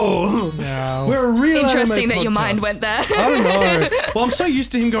 no! No. We're a real Interesting anime that your mind podcast. went there. I don't know. Well, I'm so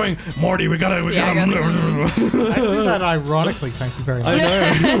used to him going, Morty, we gotta. Yeah, I do that ironically, thank you very much.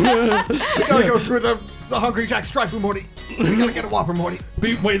 I know. We gotta go through the Hungry Jack's drive-thru, Morty. We gotta get a Whopper, Morty.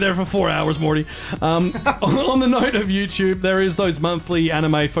 Wait there for 4 hours, Morty. On the note of YouTube, there is those monthly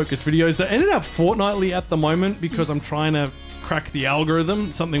anime-focused videos that ended up fortnightly at the moment because I'm trying to crack the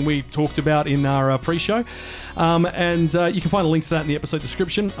algorithm, something we talked about in our pre-show. And you can find the links to that in the episode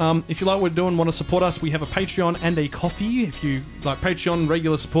description. If you like what we're doing, want to support us, we have a Patreon and a coffee. If you like Patreon,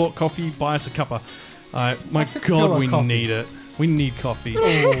 regular support, coffee, buy us a cuppa. My could God, go a we coffee. need it. We need coffee.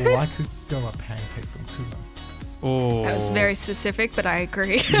 Oh, I could go a pancake from Kumo. Oh. That was very specific, but I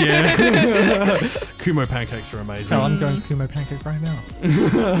agree. Yeah. Kumo pancakes are amazing. So I'm going Kumo pancake right now.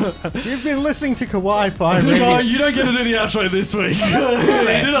 You've been listening to Kawaii Fi Radio. No, you don't get to do the outro this week. You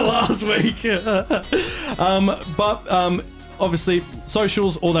did it last week. But obviously,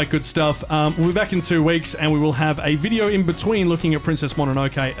 socials, all that good stuff. We'll be back in 2 weeks, and we will have a video in between looking at Princess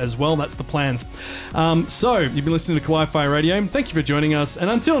Mononoke as well. That's the plans. So, you've been listening to Kawaii Fi Radio. Thank you for joining us, and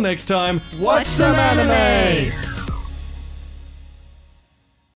until next time, Watch some anime!